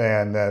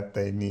understand that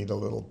they need a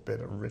little bit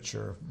of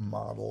richer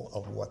model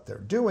of what they're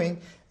doing,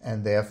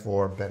 and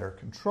therefore better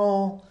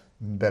control,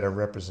 better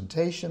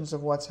representations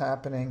of what's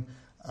happening.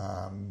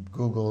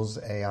 Google's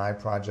AI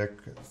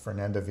project,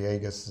 Fernanda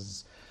Viegas,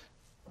 has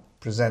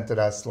presented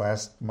us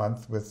last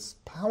month with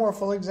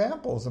powerful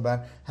examples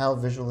about how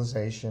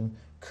visualization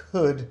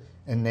could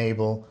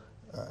enable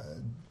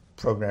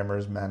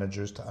programmers,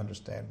 managers to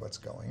understand what's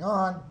going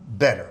on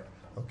better,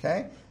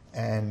 okay?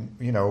 And,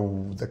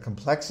 the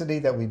complexity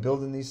that we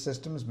build in these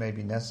systems may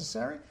be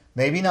necessary,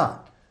 maybe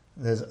not.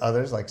 There's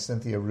others, like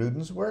Cynthia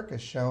Rudin's work,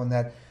 has shown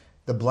that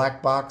the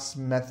black box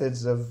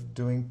methods of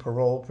doing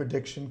parole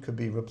prediction could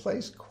be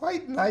replaced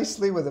quite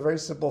nicely with a very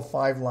simple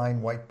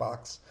 5-line white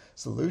box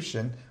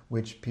solution,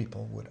 which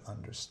people would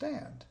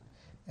understand.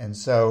 And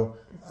so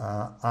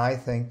I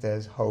think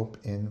there's hope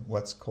in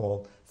what's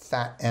called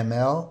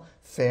FAT-ML,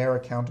 Fair,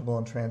 Accountable,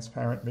 and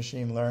Transparent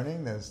Machine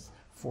Learning. There's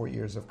 4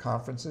 years of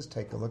conferences.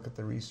 Take a look at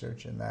the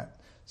research in that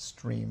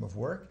stream of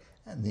work.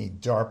 And the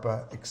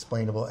DARPA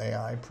Explainable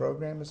AI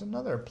program is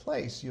another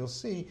place you'll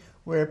see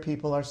where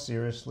people are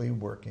seriously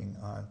working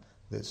on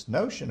this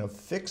notion of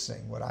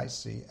fixing what I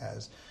see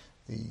as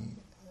the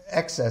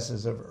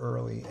excesses of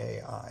early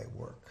AI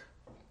work.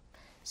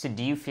 So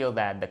do you feel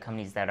that the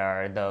companies that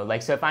are,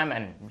 so if I'm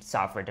a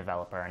software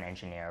developer, an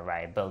engineer,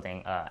 right,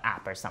 building an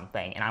app or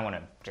something, and I want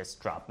to just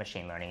drop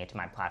machine learning into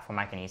my platform,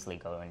 I can easily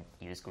go and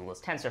use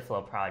Google's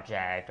TensorFlow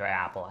project, or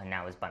Apple, and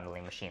now is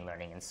bundling machine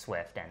learning in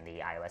Swift and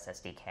the iOS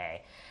SDK.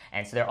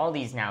 And so there are all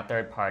these now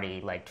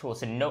third-party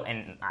tools. And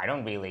I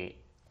don't really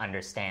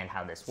understand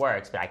how this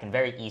works, but I can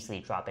very easily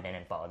drop it in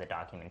and follow the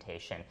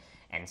documentation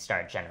and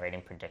start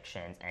generating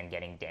predictions and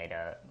getting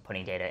data,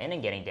 putting data in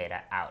and getting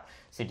data out.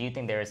 So do you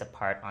think there is a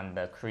part on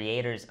the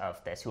creators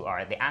of this, who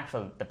are the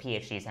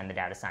PhDs and the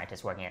data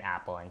scientists working at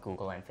Apple and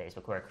Google and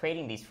Facebook, who are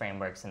creating these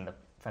frameworks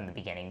from the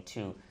beginning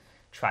to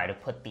try to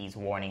put these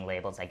warning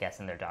labels, I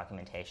guess, in their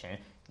documentation,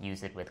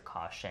 use it with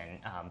caution,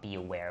 be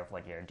aware of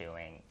what you're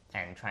doing,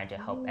 and trying to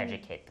help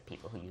educate the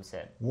people who use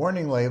it?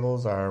 Warning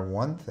labels are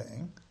one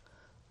thing.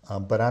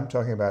 But I'm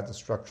talking about the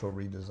structural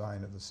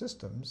redesign of the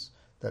systems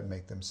that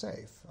make them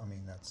safe. I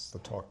mean, that's the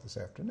talk this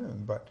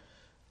afternoon. But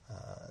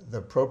the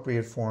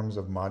appropriate forms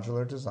of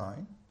modular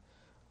design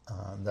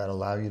that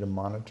allow you to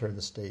monitor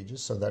the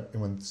stages so that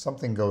when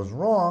something goes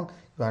wrong,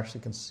 you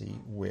actually can see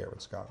where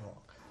it's gone wrong.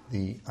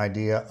 The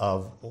idea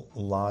of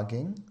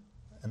logging,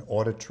 an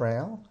audit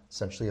trail,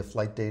 essentially a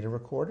flight data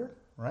recorder,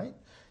 right?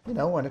 You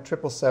know, when a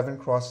 777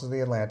 crosses the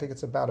Atlantic,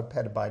 it's about a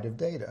petabyte of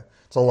data.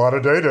 It's a lot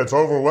of data. It's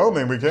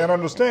overwhelming. We can't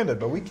understand it,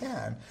 but we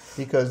can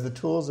because the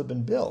tools have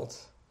been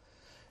built.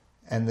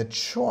 And the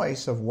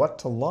choice of what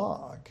to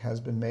log has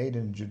been made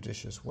in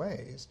judicious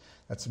ways.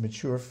 That's a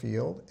mature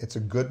field. It's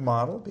a good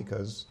model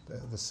because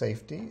the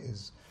safety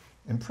is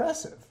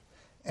impressive.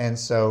 And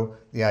so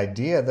the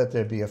idea that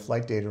there'd be a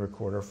flight data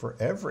recorder for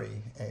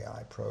every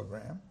AI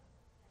program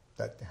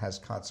that has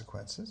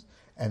consequences,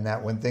 and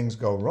that when things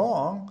go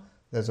wrong,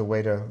 there's a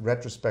way to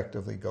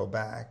retrospectively go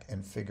back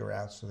and figure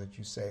out so that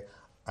you say,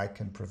 I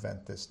can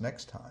prevent this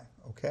next time,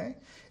 okay?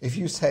 If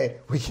you say,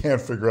 we can't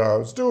figure out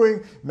what it's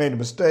doing, made a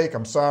mistake,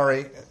 I'm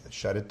sorry,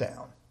 shut it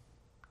down,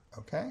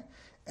 okay?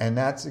 And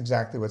that's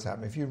exactly what's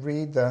happening. If you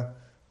read the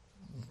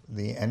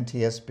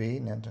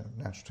NTSB,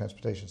 National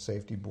Transportation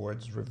Safety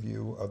Board's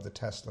review of the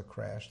Tesla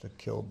crash that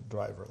killed the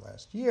driver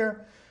last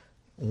year,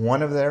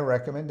 one of their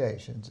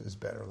recommendations is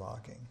better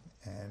logging.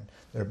 And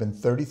there have been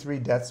 33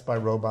 deaths by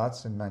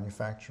robots in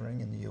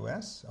manufacturing in the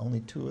U.S. Only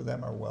 2 of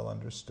them are well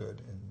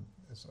understood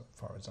as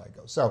far as I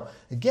go. So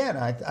again,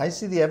 I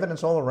see the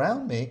evidence all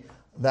around me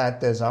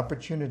that there's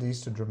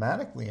opportunities to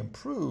dramatically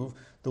improve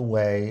the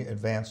way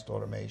advanced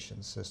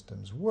automation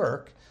systems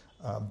work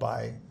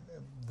by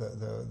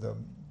the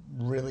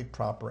really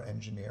proper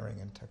engineering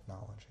and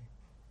technology.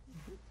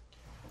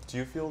 Do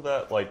you feel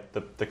that like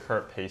the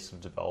current pace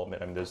of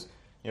development? I mean, there's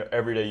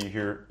every day you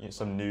hear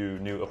some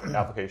new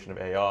application of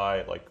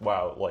AI. Like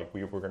wow, like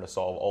we're going to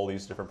solve all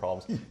these different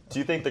problems. Do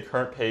you think the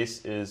current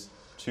pace is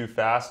too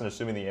fast? And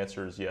assuming the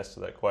answer is yes to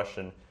that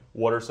question,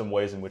 what are some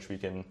ways in which we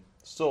can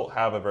still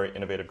have a very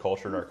innovative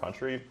culture in our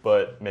country,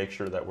 but make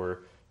sure that we're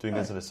doing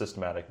this in a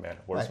systematic manner?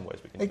 What are some ways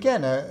we can do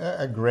Again,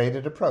 a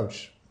graded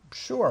approach.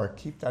 Sure,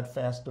 keep that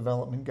fast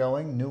development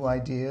going, new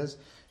ideas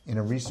in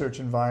a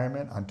research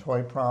environment on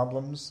toy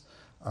problems,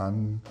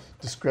 on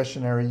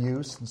discretionary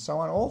use and so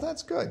on. All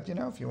that's good.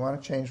 If you want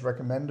to change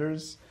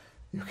recommenders,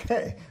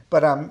 okay.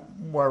 But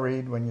I'm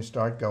worried when you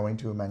start going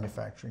to a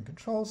manufacturing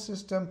control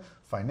system,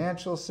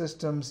 financial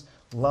systems,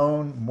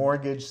 loan,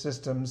 mortgage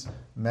systems,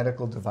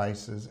 medical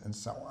devices, and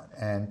so on.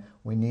 And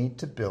we need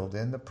to build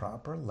in the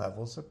proper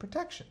levels of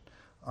protection.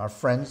 Our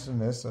friends in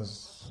this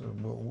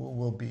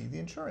will be the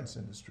insurance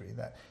industry,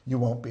 that you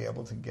won't be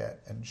able to get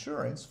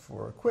insurance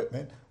for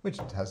equipment which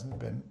hasn't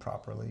been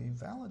properly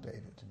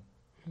validated.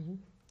 Mm-hmm.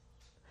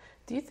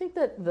 Do you think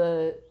that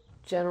the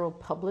general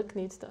public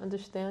needs to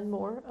understand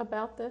more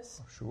about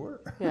this? Sure.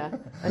 Yeah.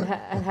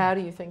 And how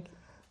do you think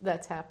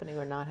that's happening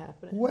or not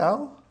happening?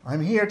 Well,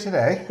 I'm here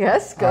today.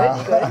 Yes, good.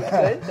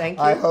 Thank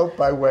you. I hope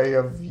by way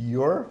of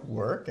your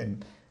work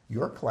and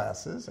your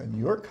classes and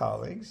your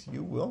colleagues,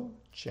 you will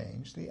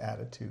change the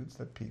attitudes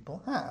that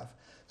people have.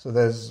 So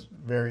there's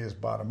various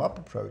bottom-up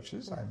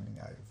approaches. I mean,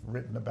 I've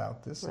written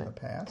about this in the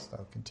past.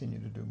 I'll continue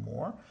to do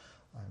more.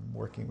 I'm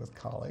working with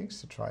colleagues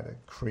to try to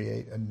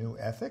create a new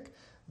ethic.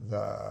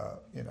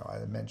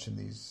 I mentioned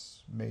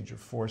these major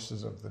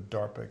forces of the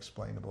DARPA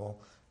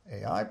explainable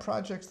AI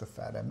projects, the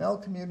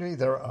FAT-ML community.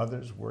 There are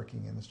others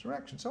working in this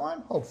direction. So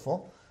I'm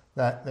hopeful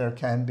that there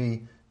can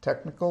be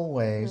technical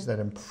ways that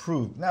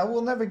improve. Now,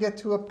 we'll never get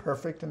to a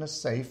perfect and a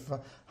safe,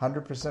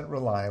 100%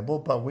 reliable,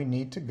 but we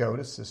need to go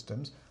to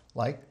systems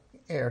like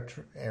air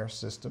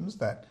systems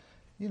that,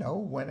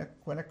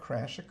 when a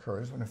crash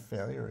occurs, when a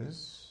failure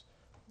is,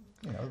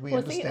 we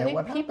understand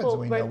what happens.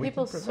 We know we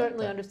people can prevent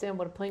certainly that. understand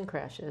what a plane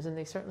crash is, and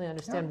they certainly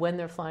understand when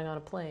they're flying on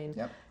a plane.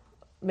 Yep.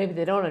 Maybe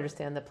they don't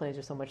understand that planes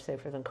are so much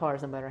safer than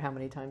cars, no matter how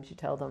many times you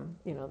tell them,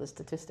 the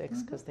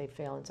statistics, because they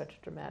fail in such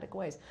dramatic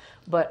ways.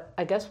 But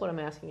I guess what I'm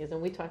asking is,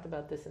 and we talked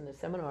about this in the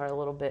seminar a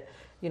little bit,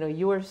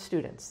 your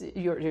students,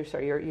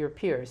 your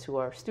peers who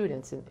are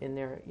students in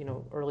their,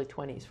 early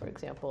 20s, for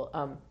example,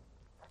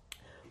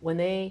 when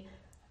they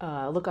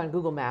look on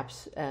Google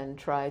Maps and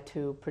try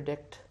to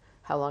predict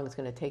how long it's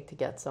going to take to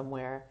get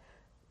somewhere,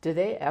 do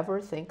they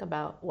ever think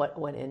about what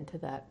went into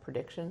that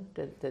prediction?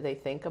 Do they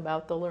think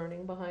about the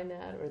learning behind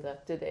that, or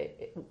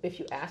if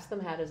you ask them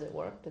how does it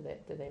work, do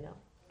they know?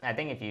 I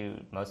think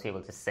most people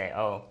just say,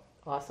 "Oh,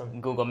 awesome,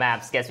 Google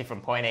Maps gets me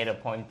from point A to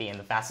point B in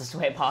the fastest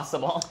way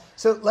possible."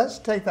 So let's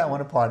take that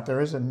one apart.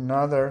 There is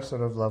another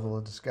sort of level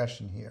of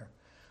discussion here.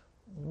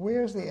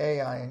 Where's the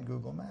AI in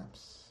Google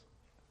Maps?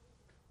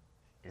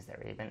 Is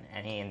there even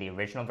any in the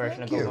original version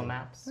Thank of you. Google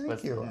Maps?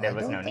 Thank you. There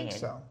was I don't no think need.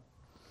 so.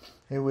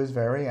 It was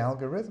very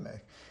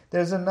algorithmic.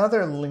 There's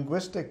another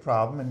linguistic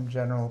problem in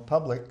general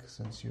public,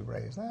 since you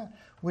raised that,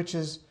 which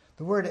is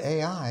the word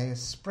AI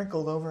is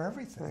sprinkled over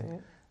everything.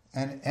 Right.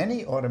 And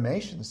any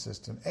automation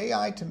system,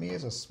 AI to me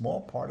is a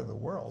small part of the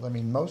world. I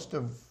mean, most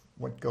of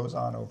what goes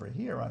on over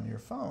here on your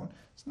phone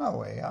is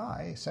no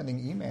AI. Sending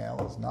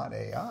email is not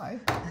AI.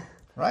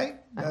 right?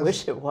 I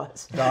wish it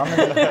was.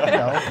 Dominant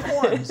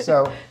form.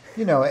 So,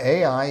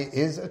 AI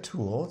is a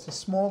tool. It's a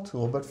small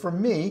tool. But for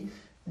me,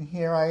 and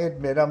here I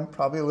admit I'm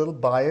probably a little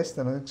biased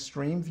in an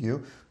extreme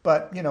view,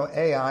 but,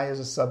 AI is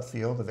a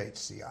subfield of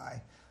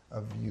HCI,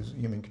 of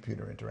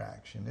human-computer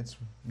interaction.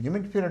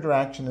 Human-computer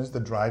interaction is the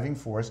driving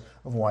force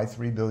of why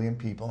 3 billion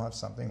people have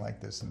something like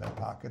this in their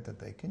pocket that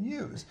they can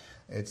use.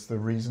 It's the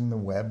reason the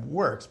web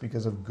works,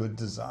 because of good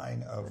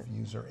design of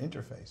user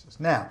interfaces.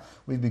 Now,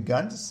 we've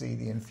begun to see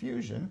the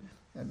infusion,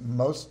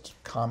 most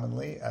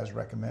commonly as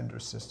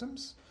recommender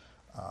systems,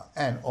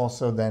 and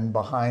also then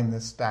behind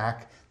the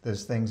stack,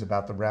 there's things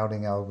about the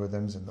routing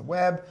algorithms in the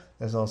web.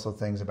 There's also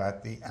things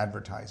about the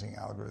advertising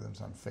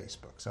algorithms on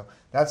Facebook. So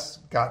that's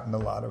gotten a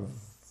lot of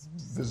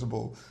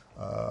visible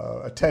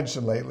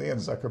attention lately, and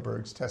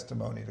Zuckerberg's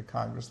testimony to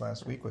Congress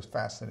last week was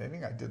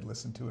fascinating. I did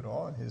listen to it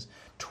all, and his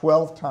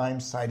 12th time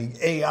citing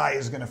AI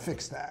is going to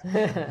fix that.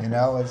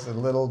 It's a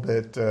little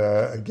bit,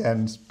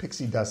 again,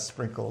 pixie dust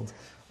sprinkled.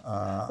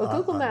 Well,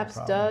 Google Maps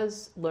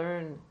does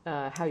learn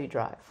how you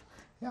drive.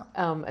 Yeah.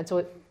 And so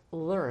it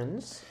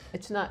learns.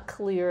 It's not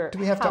clear. Do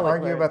we have to how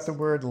argue about the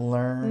word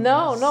learn?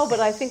 No, but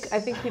I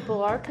think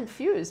people are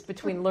confused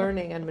between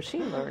learning and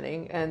machine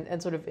learning, and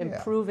sort of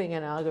improving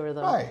an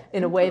algorithm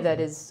in a way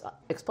that is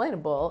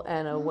explainable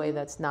and a way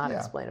that's not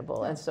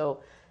explainable. And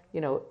so,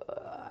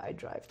 I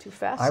drive too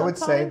fast I would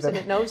say that, and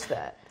it knows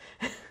that.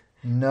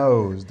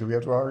 Knows. Do we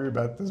have to argue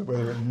about this,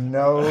 whether it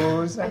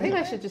knows? I think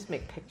I should just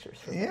make pictures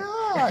for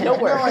Yeah. No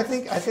worries.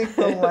 I think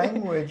the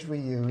language we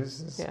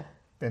use is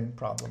been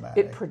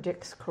problematic. It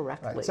predicts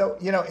correctly. Right. So,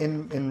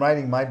 in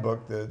writing my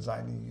book, The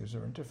Designing User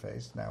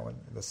Interface, now in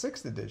the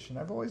 6th edition,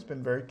 I've always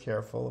been very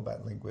careful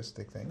about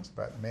linguistic things,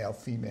 about male,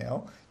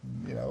 female,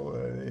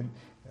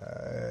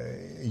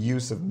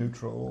 use of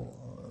neutral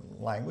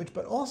language,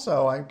 but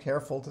also I'm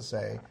careful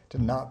to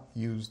not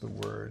use the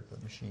word the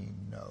machine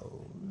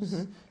knows.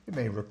 Mm-hmm. It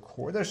may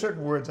record. There are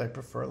certain words I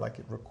prefer, like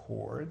it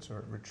records or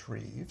it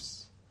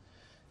retrieves.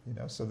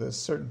 So there's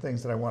certain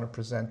things that I want to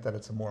present that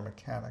it's a more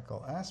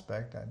mechanical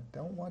aspect. I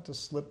don't want to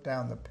slip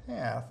down the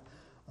path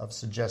of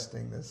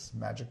suggesting this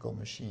magical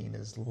machine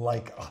is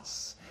like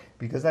us,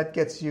 because that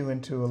gets you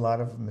into a lot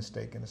of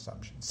mistaken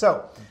assumptions.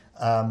 So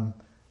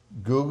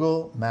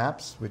Google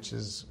Maps, which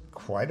is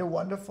quite a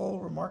wonderful,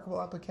 remarkable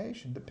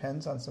application,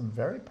 depends on some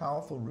very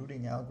powerful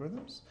routing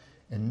algorithms.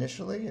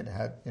 Initially, it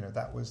had,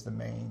 that was the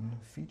main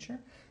feature.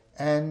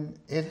 And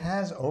it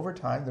has, over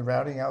time, the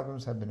routing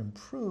algorithms have been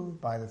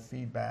improved by the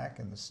feedback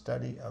and the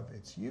study of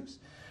its use.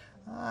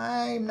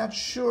 I'm not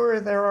sure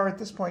there are, at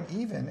this point,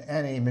 even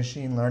any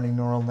machine learning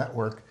neural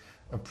network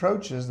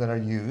approaches that are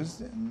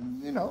used.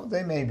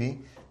 They may be,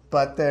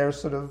 but they're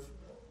sort of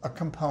a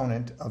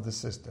component of the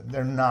system.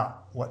 They're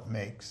not what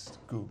makes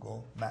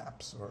Google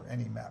Maps or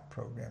any map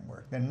program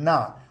work. They're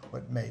not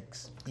what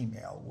makes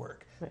email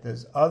work. Right.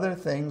 There's other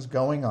things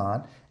going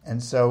on,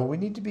 and so we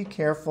need to be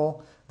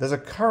careful. There's a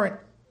current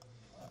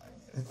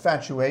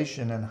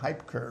infatuation and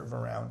hype curve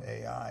around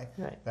AI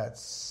that's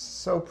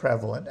so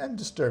prevalent and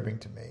disturbing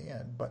to me,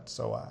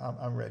 so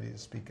I'm ready to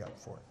speak up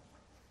for it.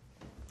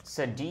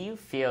 So do you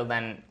feel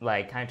then,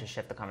 kind of to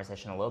shift the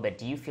conversation a little bit,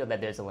 do you feel that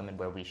there's a limit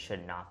where we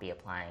should not be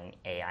applying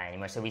AI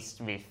anymore? So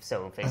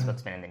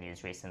Facebook's been in the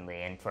news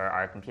recently, and for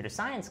our computer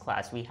science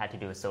class, we had to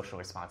do a social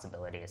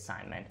responsibility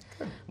assignment,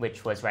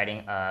 which was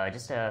writing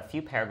just a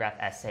few paragraph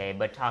essay,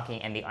 but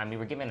talking, and we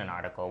were given an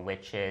article,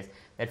 which is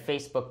that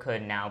Facebook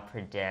could now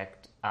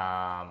predict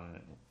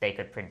they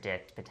could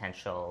predict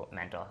potential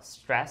mental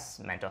stress,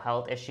 mental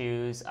health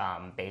issues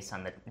based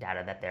on the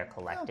data that they're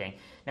collecting.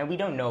 Now, we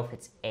don't know if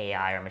it's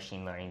AI or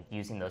machine learning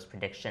using those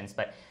predictions,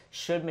 but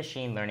should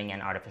machine learning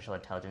and artificial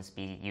intelligence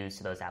be used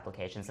to those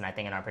applications? And I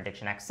think in our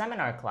Prediction X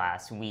seminar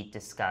class, we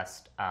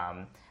discussed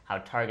how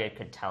Target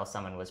could tell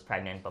someone was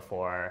pregnant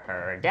before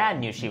her dad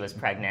knew she was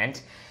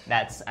pregnant.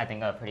 That's, I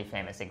think, a pretty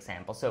famous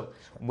example. So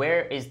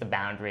where is the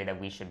boundary that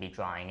we should be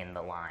drawing in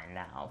the line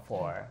now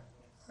for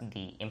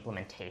the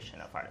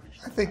implementation of artificial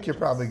intelligence? I think you're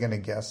probably going to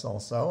guess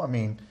also. I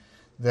mean,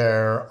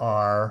 there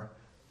are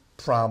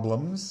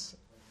problems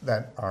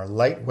that are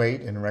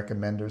lightweight in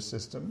recommender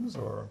systems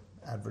or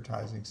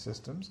advertising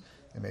systems.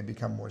 They may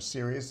become more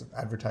serious if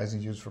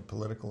advertising is used for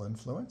political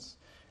influence.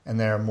 And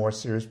there are more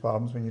serious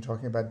problems when you're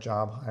talking about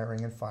job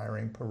hiring and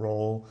firing,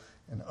 parole,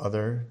 and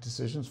other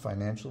decisions,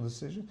 financial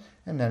decisions.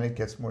 And then it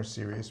gets more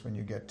serious when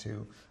you get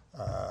to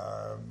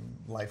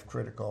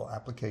life-critical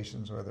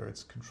applications, whether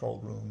it's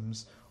control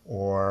rooms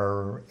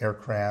or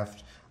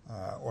aircraft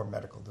or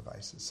medical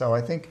devices. So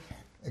I think,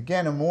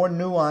 again, a more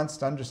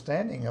nuanced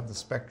understanding of the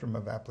spectrum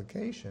of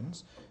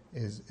applications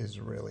is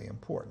really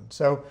important.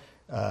 So,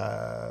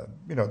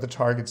 the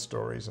Target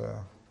story is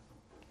a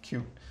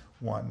cute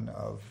one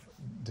of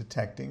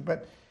detecting,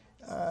 but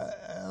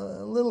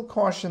a little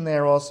caution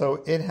there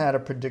also. It had a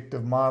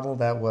predictive model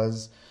that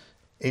was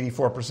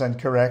 84%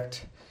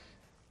 correct,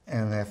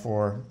 and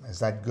therefore, is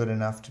that good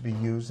enough to be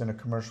used in a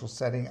commercial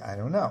setting? I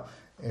don't know.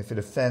 If it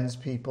offends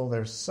people,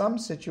 there's some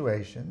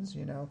situations,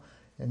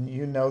 and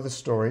the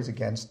stories,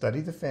 again, study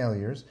the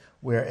failures,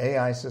 where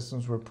AI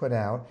systems were put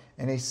out,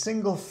 and a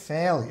single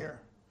failure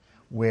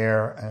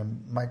where a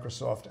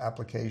Microsoft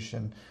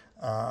application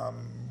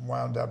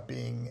wound up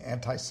being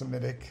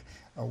anti-Semitic,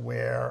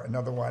 where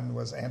another one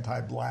was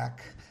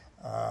anti-black.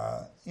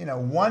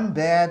 One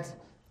bad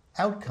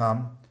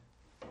outcome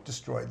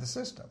destroyed the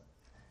system.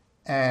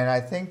 And I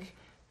think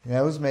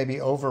those may be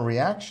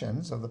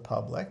overreactions of the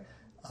public,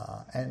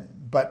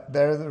 but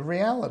they're the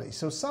reality.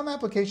 So some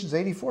applications,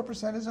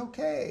 84% is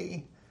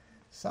okay.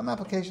 Some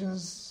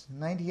applications,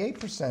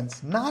 98%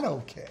 is not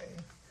okay.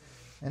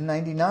 And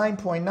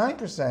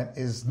 99.9%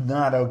 is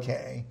not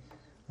okay.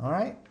 All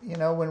right?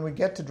 When we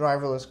get to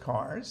driverless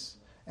cars,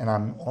 and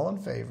I'm all in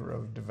favor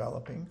of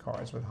developing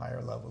cars with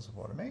higher levels of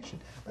automation,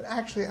 but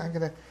actually I'm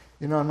going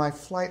to, on my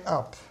flight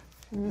up,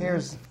 there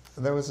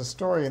was a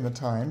story in the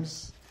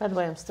Times. By the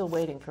way, I'm still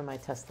waiting for my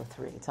Tesla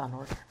 3. It's on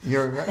order.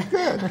 You're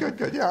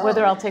good, yeah.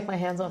 Whether I'll take my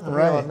hands off the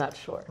wheel, I'm not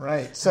sure.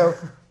 Right. So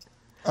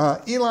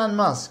Elon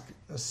Musk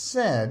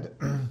said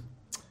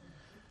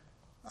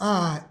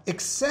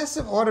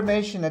excessive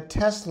automation at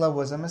Tesla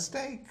was a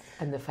mistake.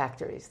 And the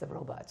factories, the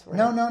robots, right?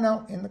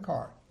 No, in the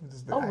car.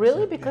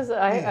 Really? Because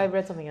I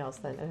read something else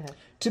then.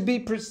 To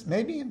be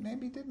maybe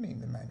he did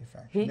mean the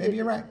manufacturer. Maybe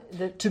you're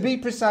right. To be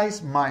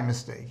precise, my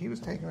mistake. He was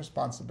taking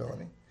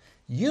responsibility.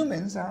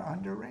 Humans are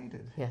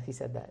underrated. Yeah, he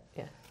said that.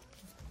 Yeah,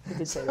 he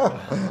did say that.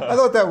 I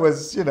thought that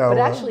was, But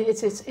actually,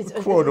 it's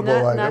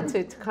quotable. Not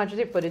to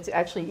contradict, but it's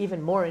actually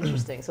even more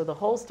interesting. So the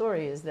whole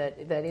story is that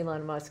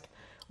Elon Musk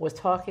was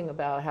talking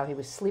about how he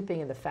was sleeping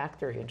in the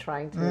factory and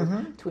trying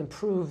to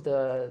improve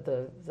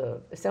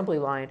the assembly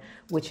line,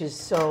 which is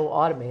so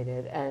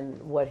automated. And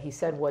what he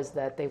said was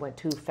that they went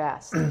too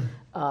fast in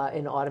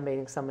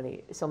automating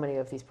so many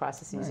of these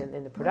processes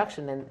in the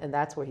production, and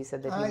that's where he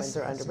said that humans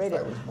are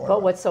underrated.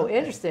 But what's so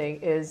interesting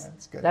is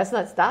that's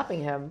not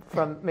stopping him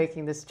from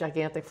making this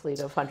gigantic fleet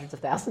of hundreds of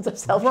thousands of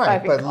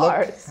self-driving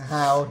cars. Look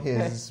how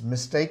his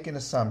mistaken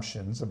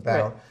assumptions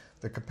about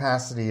the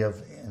capacity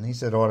of, and he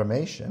said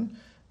automation,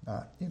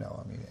 not,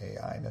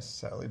 AI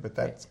necessarily, but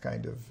that's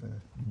kind of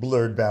a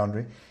blurred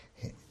boundary.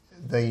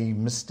 The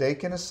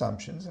mistaken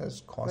assumptions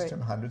has cost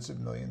him hundreds of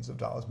millions of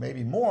dollars,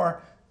 maybe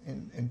more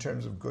in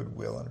terms of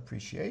goodwill and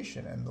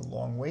appreciation, and the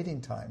long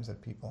waiting times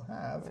that people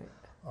have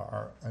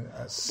are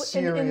a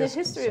serious in the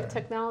history concern. of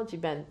technology,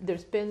 Ben,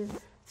 there's been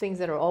things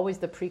that are always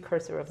the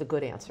precursor of the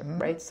good answer,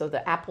 right? So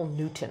the Apple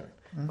Newton,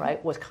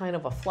 right, was kind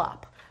of a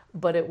flop,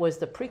 but it was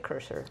the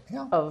precursor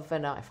of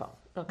an iPhone.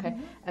 Okay,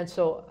 and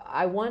so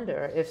I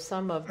wonder if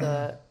some of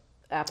the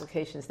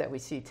applications that we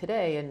see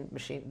today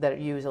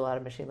that use a lot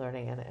of machine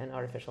learning and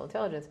artificial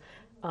intelligence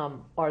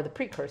are the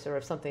precursor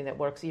of something that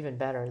works even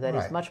better, that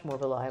is much more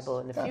reliable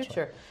in the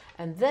future. Right.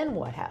 And then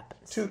what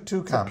happens to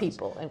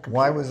people and computers?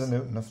 Why was the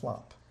Newton a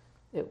flop?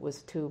 It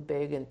was too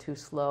big and too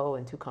slow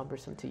and too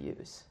cumbersome to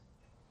use,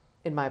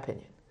 in my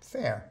opinion.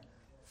 Fair.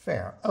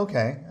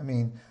 Okay,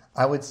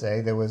 I would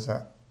say there was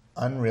an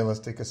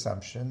unrealistic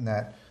assumption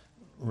that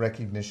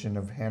recognition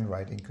of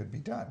handwriting could be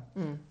done,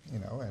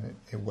 and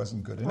it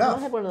wasn't good enough.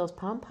 I had one of those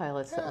Palm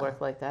Pilots that worked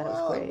like that.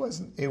 It was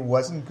great. It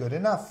wasn't good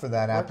enough for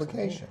that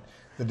application.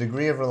 The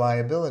degree of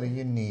reliability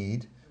you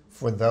need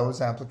for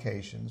those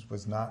applications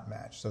was not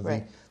matched. So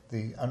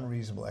the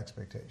unreasonable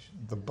expectation,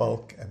 the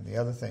bulk, and the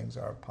other things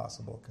are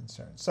possible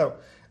concerns. So,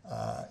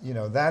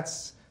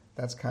 that's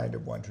kind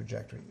of one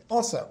trajectory.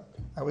 Also,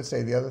 I would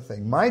say the other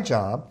thing, my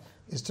job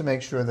is to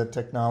make sure that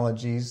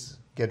technologies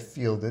get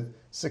fielded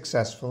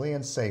successfully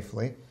and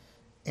safely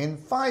in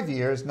 5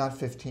 years, not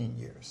 15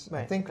 years.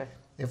 I think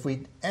if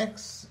we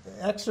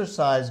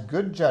exercise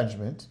good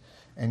judgment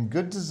and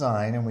good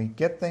design and we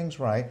get things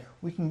right,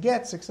 we can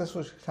get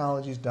successful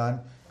technologies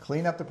done,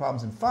 clean up the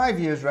problems in 5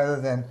 years rather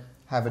than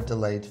have it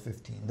delayed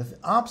 15. The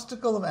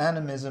obstacle of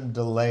animism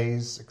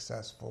delays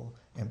successful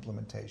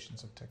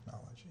implementations of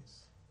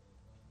technologies.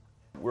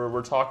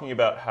 We're talking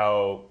about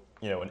how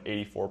an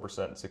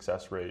 84%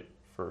 success rate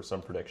for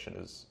some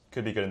prediction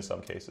could be good in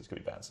some cases, could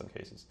be bad in some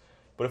cases.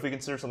 But if we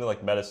consider something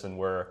like medicine,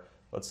 where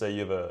let's say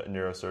you have a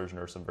neurosurgeon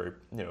or some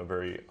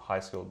very high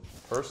skilled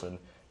person,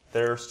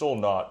 they're still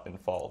not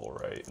infallible,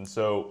 right? And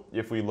so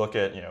if we look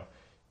at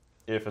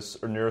if a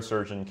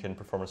neurosurgeon can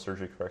perform a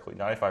surgery correctly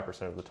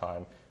 95% of the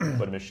time,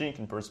 but a machine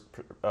can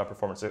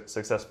perform it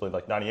successfully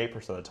like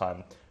 98% of the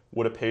time,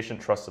 would a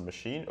patient trust a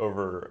machine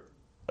over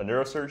a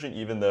neurosurgeon,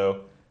 even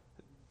though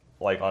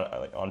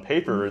on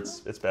paper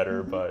it's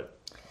better, but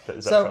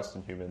is that trust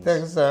in humans?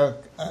 There's an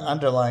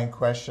underlying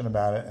question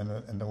about it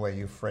and the way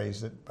you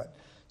phrase it.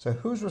 So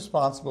who's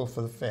responsible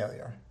for the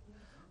failure?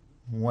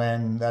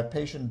 When that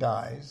patient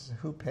dies,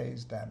 who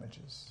pays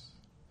damages?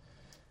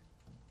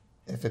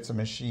 If it's a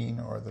machine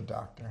or the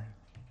doctor?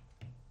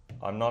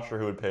 I'm not sure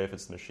who would pay if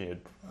it's the machine.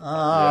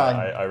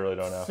 I really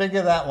don't know.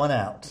 Figure that one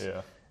out.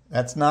 Yeah.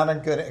 That's not a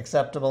good,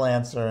 acceptable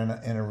answer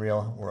in a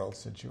real world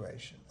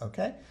situation.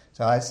 Okay?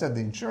 So I said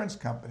the insurance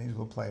companies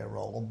will play a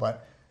role,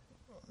 but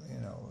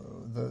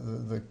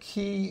the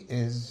key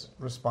is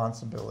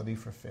responsibility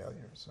for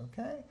failures,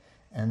 okay?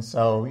 And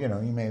so, you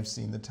may have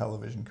seen the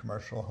television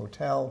commercial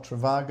Hotel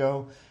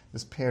Trivago,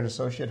 this paired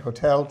associate,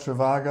 Hotel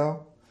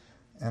Trivago,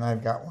 and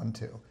I've got one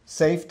too.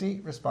 Safety,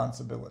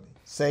 responsibility.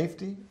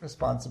 Safety,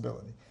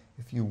 responsibility.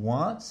 If you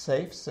want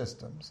safe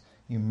systems,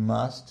 you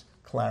must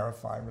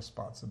clarify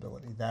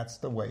responsibility. That's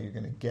the way you're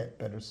going to get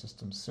better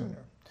systems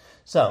sooner.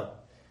 So,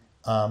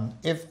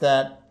 if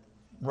that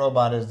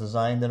robot is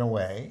designed in a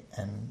way,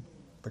 and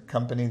the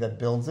company that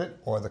builds it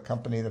or the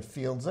company that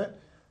fields it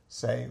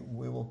say,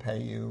 we will pay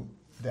you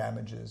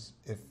damages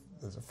if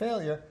there's a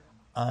failure,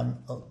 I'm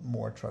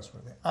more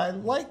trustworthy. I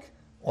like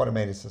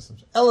automated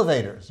systems.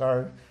 Elevators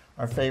are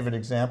our favorite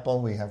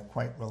example. We have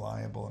quite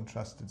reliable and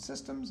trusted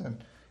systems,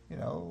 and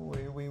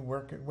we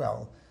work it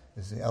well.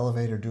 Is the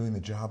elevator doing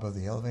the job of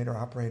the elevator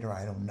operator?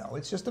 I don't know.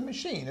 It's just a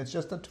machine. It's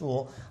just a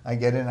tool. I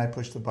get in, I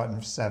push the button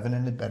of 7,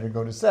 and it better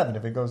go to 7.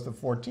 If it goes to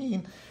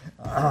 14,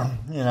 I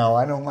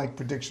don't like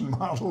prediction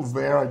models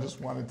there. I just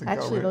want it to go.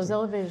 Actually, those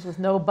elevators with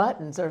no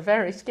buttons are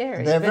very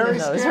scary. They're very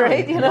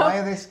scary. Right? Why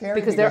are they scary?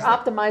 Because they're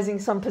optimizing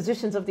some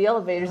positions of the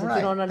elevators that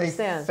you don't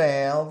understand. They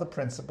fail the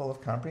principle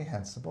of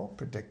comprehensible,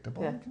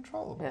 predictable, and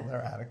controllable. Yeah.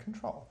 They're out of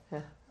control.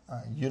 Yeah.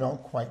 You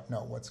don't quite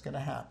know what's going to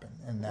happen,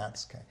 and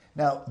that's okay.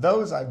 Now,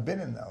 those, I've been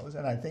in those,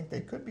 and I think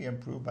they could be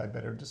improved by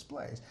better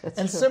displays. That's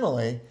and true.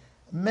 Similarly,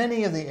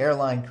 many of the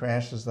airline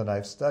crashes that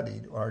I've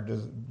studied are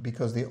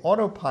because the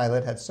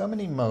autopilot had so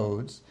many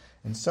modes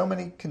and so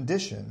many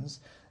conditions,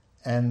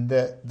 and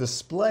the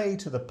display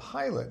to the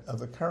pilot of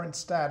the current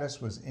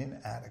status was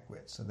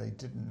inadequate, so they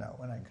didn't know,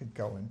 and I could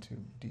go into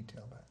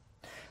detail about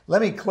it.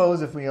 Let me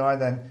close, if we are,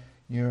 then.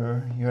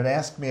 You had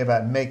asked me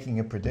about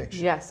making a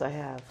prediction. Yes, I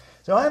have.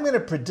 So I'm going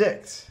to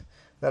predict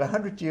that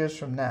 100 years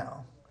from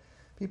now,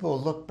 people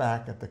will look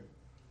back at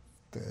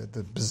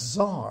the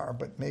bizarre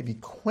but maybe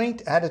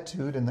quaint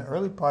attitude in the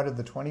early part of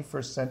the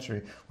 21st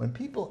century when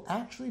people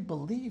actually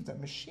believed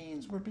that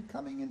machines were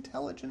becoming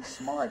intelligent,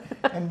 smart,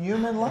 and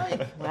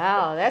human-like.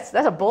 Wow, that's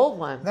a bold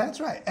one. That's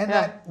right. And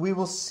that we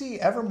will see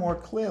ever more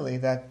clearly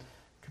that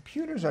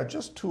computers are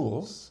just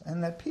tools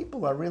and that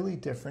people are really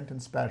different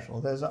and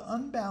special. There's an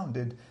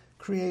unbounded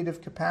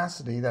creative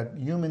capacity that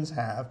humans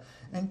have,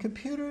 and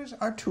computers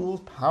are tools,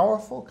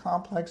 powerful,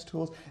 complex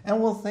tools,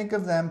 and we'll think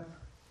of them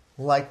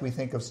like we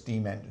think of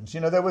steam engines.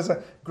 There was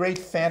a great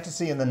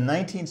fantasy in the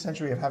 19th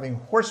century of having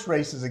horse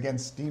races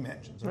against steam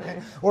engines,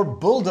 okay? Or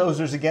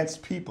bulldozers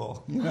against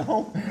people,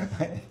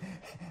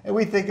 And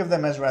we think of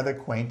them as rather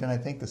quaint, and I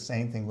think the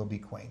same thing will be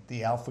quaint.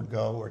 The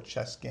AlphaGo or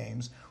chess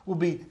games will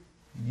be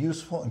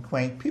useful and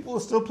quaint. People will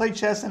still play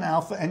chess and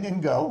Alpha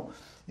and Go.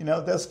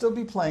 They'll still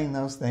be playing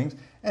those things,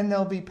 and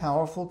they'll be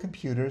powerful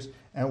computers,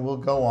 and we'll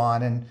go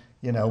on and,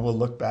 we'll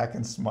look back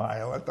and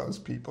smile at those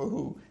people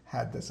who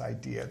had this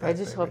idea. I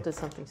just hope that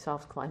something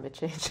solves climate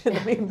change in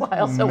the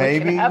meanwhile, so we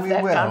can have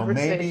that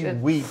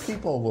conversation. Maybe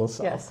people will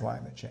solve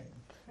climate change.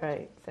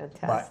 Right,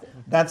 fantastic.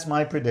 But that's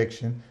my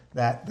prediction,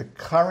 that the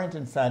current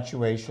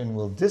infatuation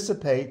will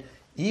dissipate.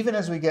 Even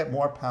as we get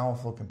more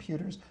powerful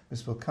computers,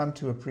 this will come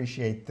to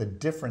appreciate the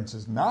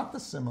differences, not the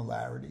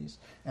similarities,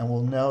 and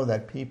we'll know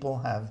that people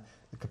have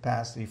the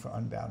capacity for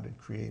unbounded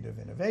creative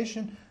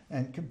innovation,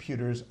 and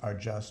computers are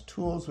just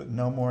tools with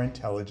no more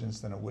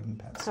intelligence than a wooden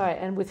pencil. All right,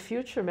 and with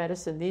future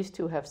medicine, these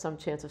two have some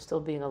chance of still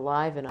being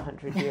alive in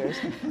 100 years.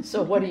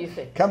 So what do you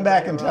think? Come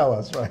back and tell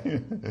us,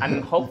 right?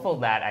 I'm hopeful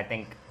that I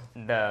think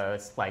the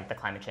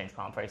climate change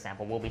problem, for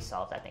example, will be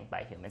solved, I think,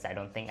 by humans. I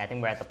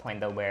think we're at the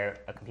point, though, where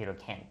a computer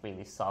can't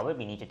really solve it.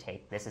 We need to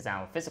take this is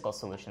now a physical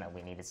solution that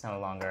we need. It's no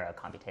longer a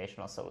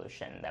computational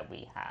solution that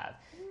we have.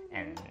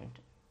 And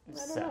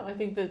I don't know. I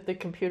think that the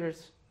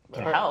computers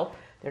can help.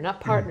 They're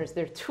not partners.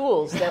 They're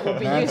tools that will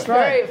be used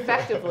very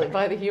effectively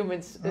by the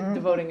humans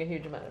devoting a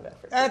huge amount of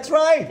effort. That's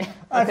right.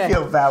 I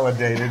feel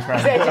validated from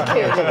today.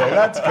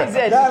 That's good. He's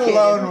That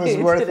alone was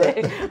worth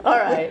today. it. All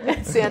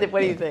right, Sandy,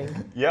 what do you think?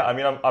 Yeah,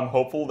 I'm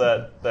hopeful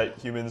that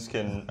humans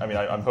can.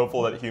 I'm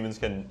hopeful that humans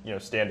can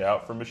stand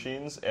out from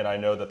machines, and I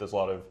know that there's a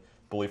lot of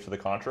belief to the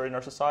contrary in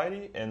our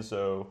society, and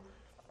so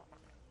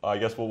I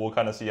guess we'll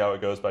kind of see how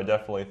it goes. But I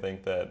definitely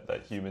think that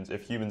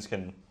if humans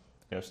can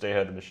stay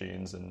ahead of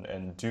machines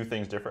and do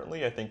things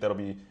differently, I think that'll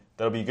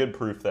be good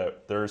proof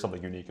that there is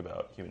something unique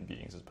about human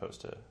beings as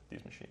opposed to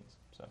these machines.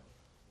 So.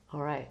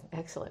 All right,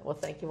 excellent. Well,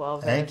 thank you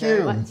all Thank very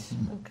you. much.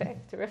 Okay,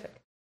 terrific.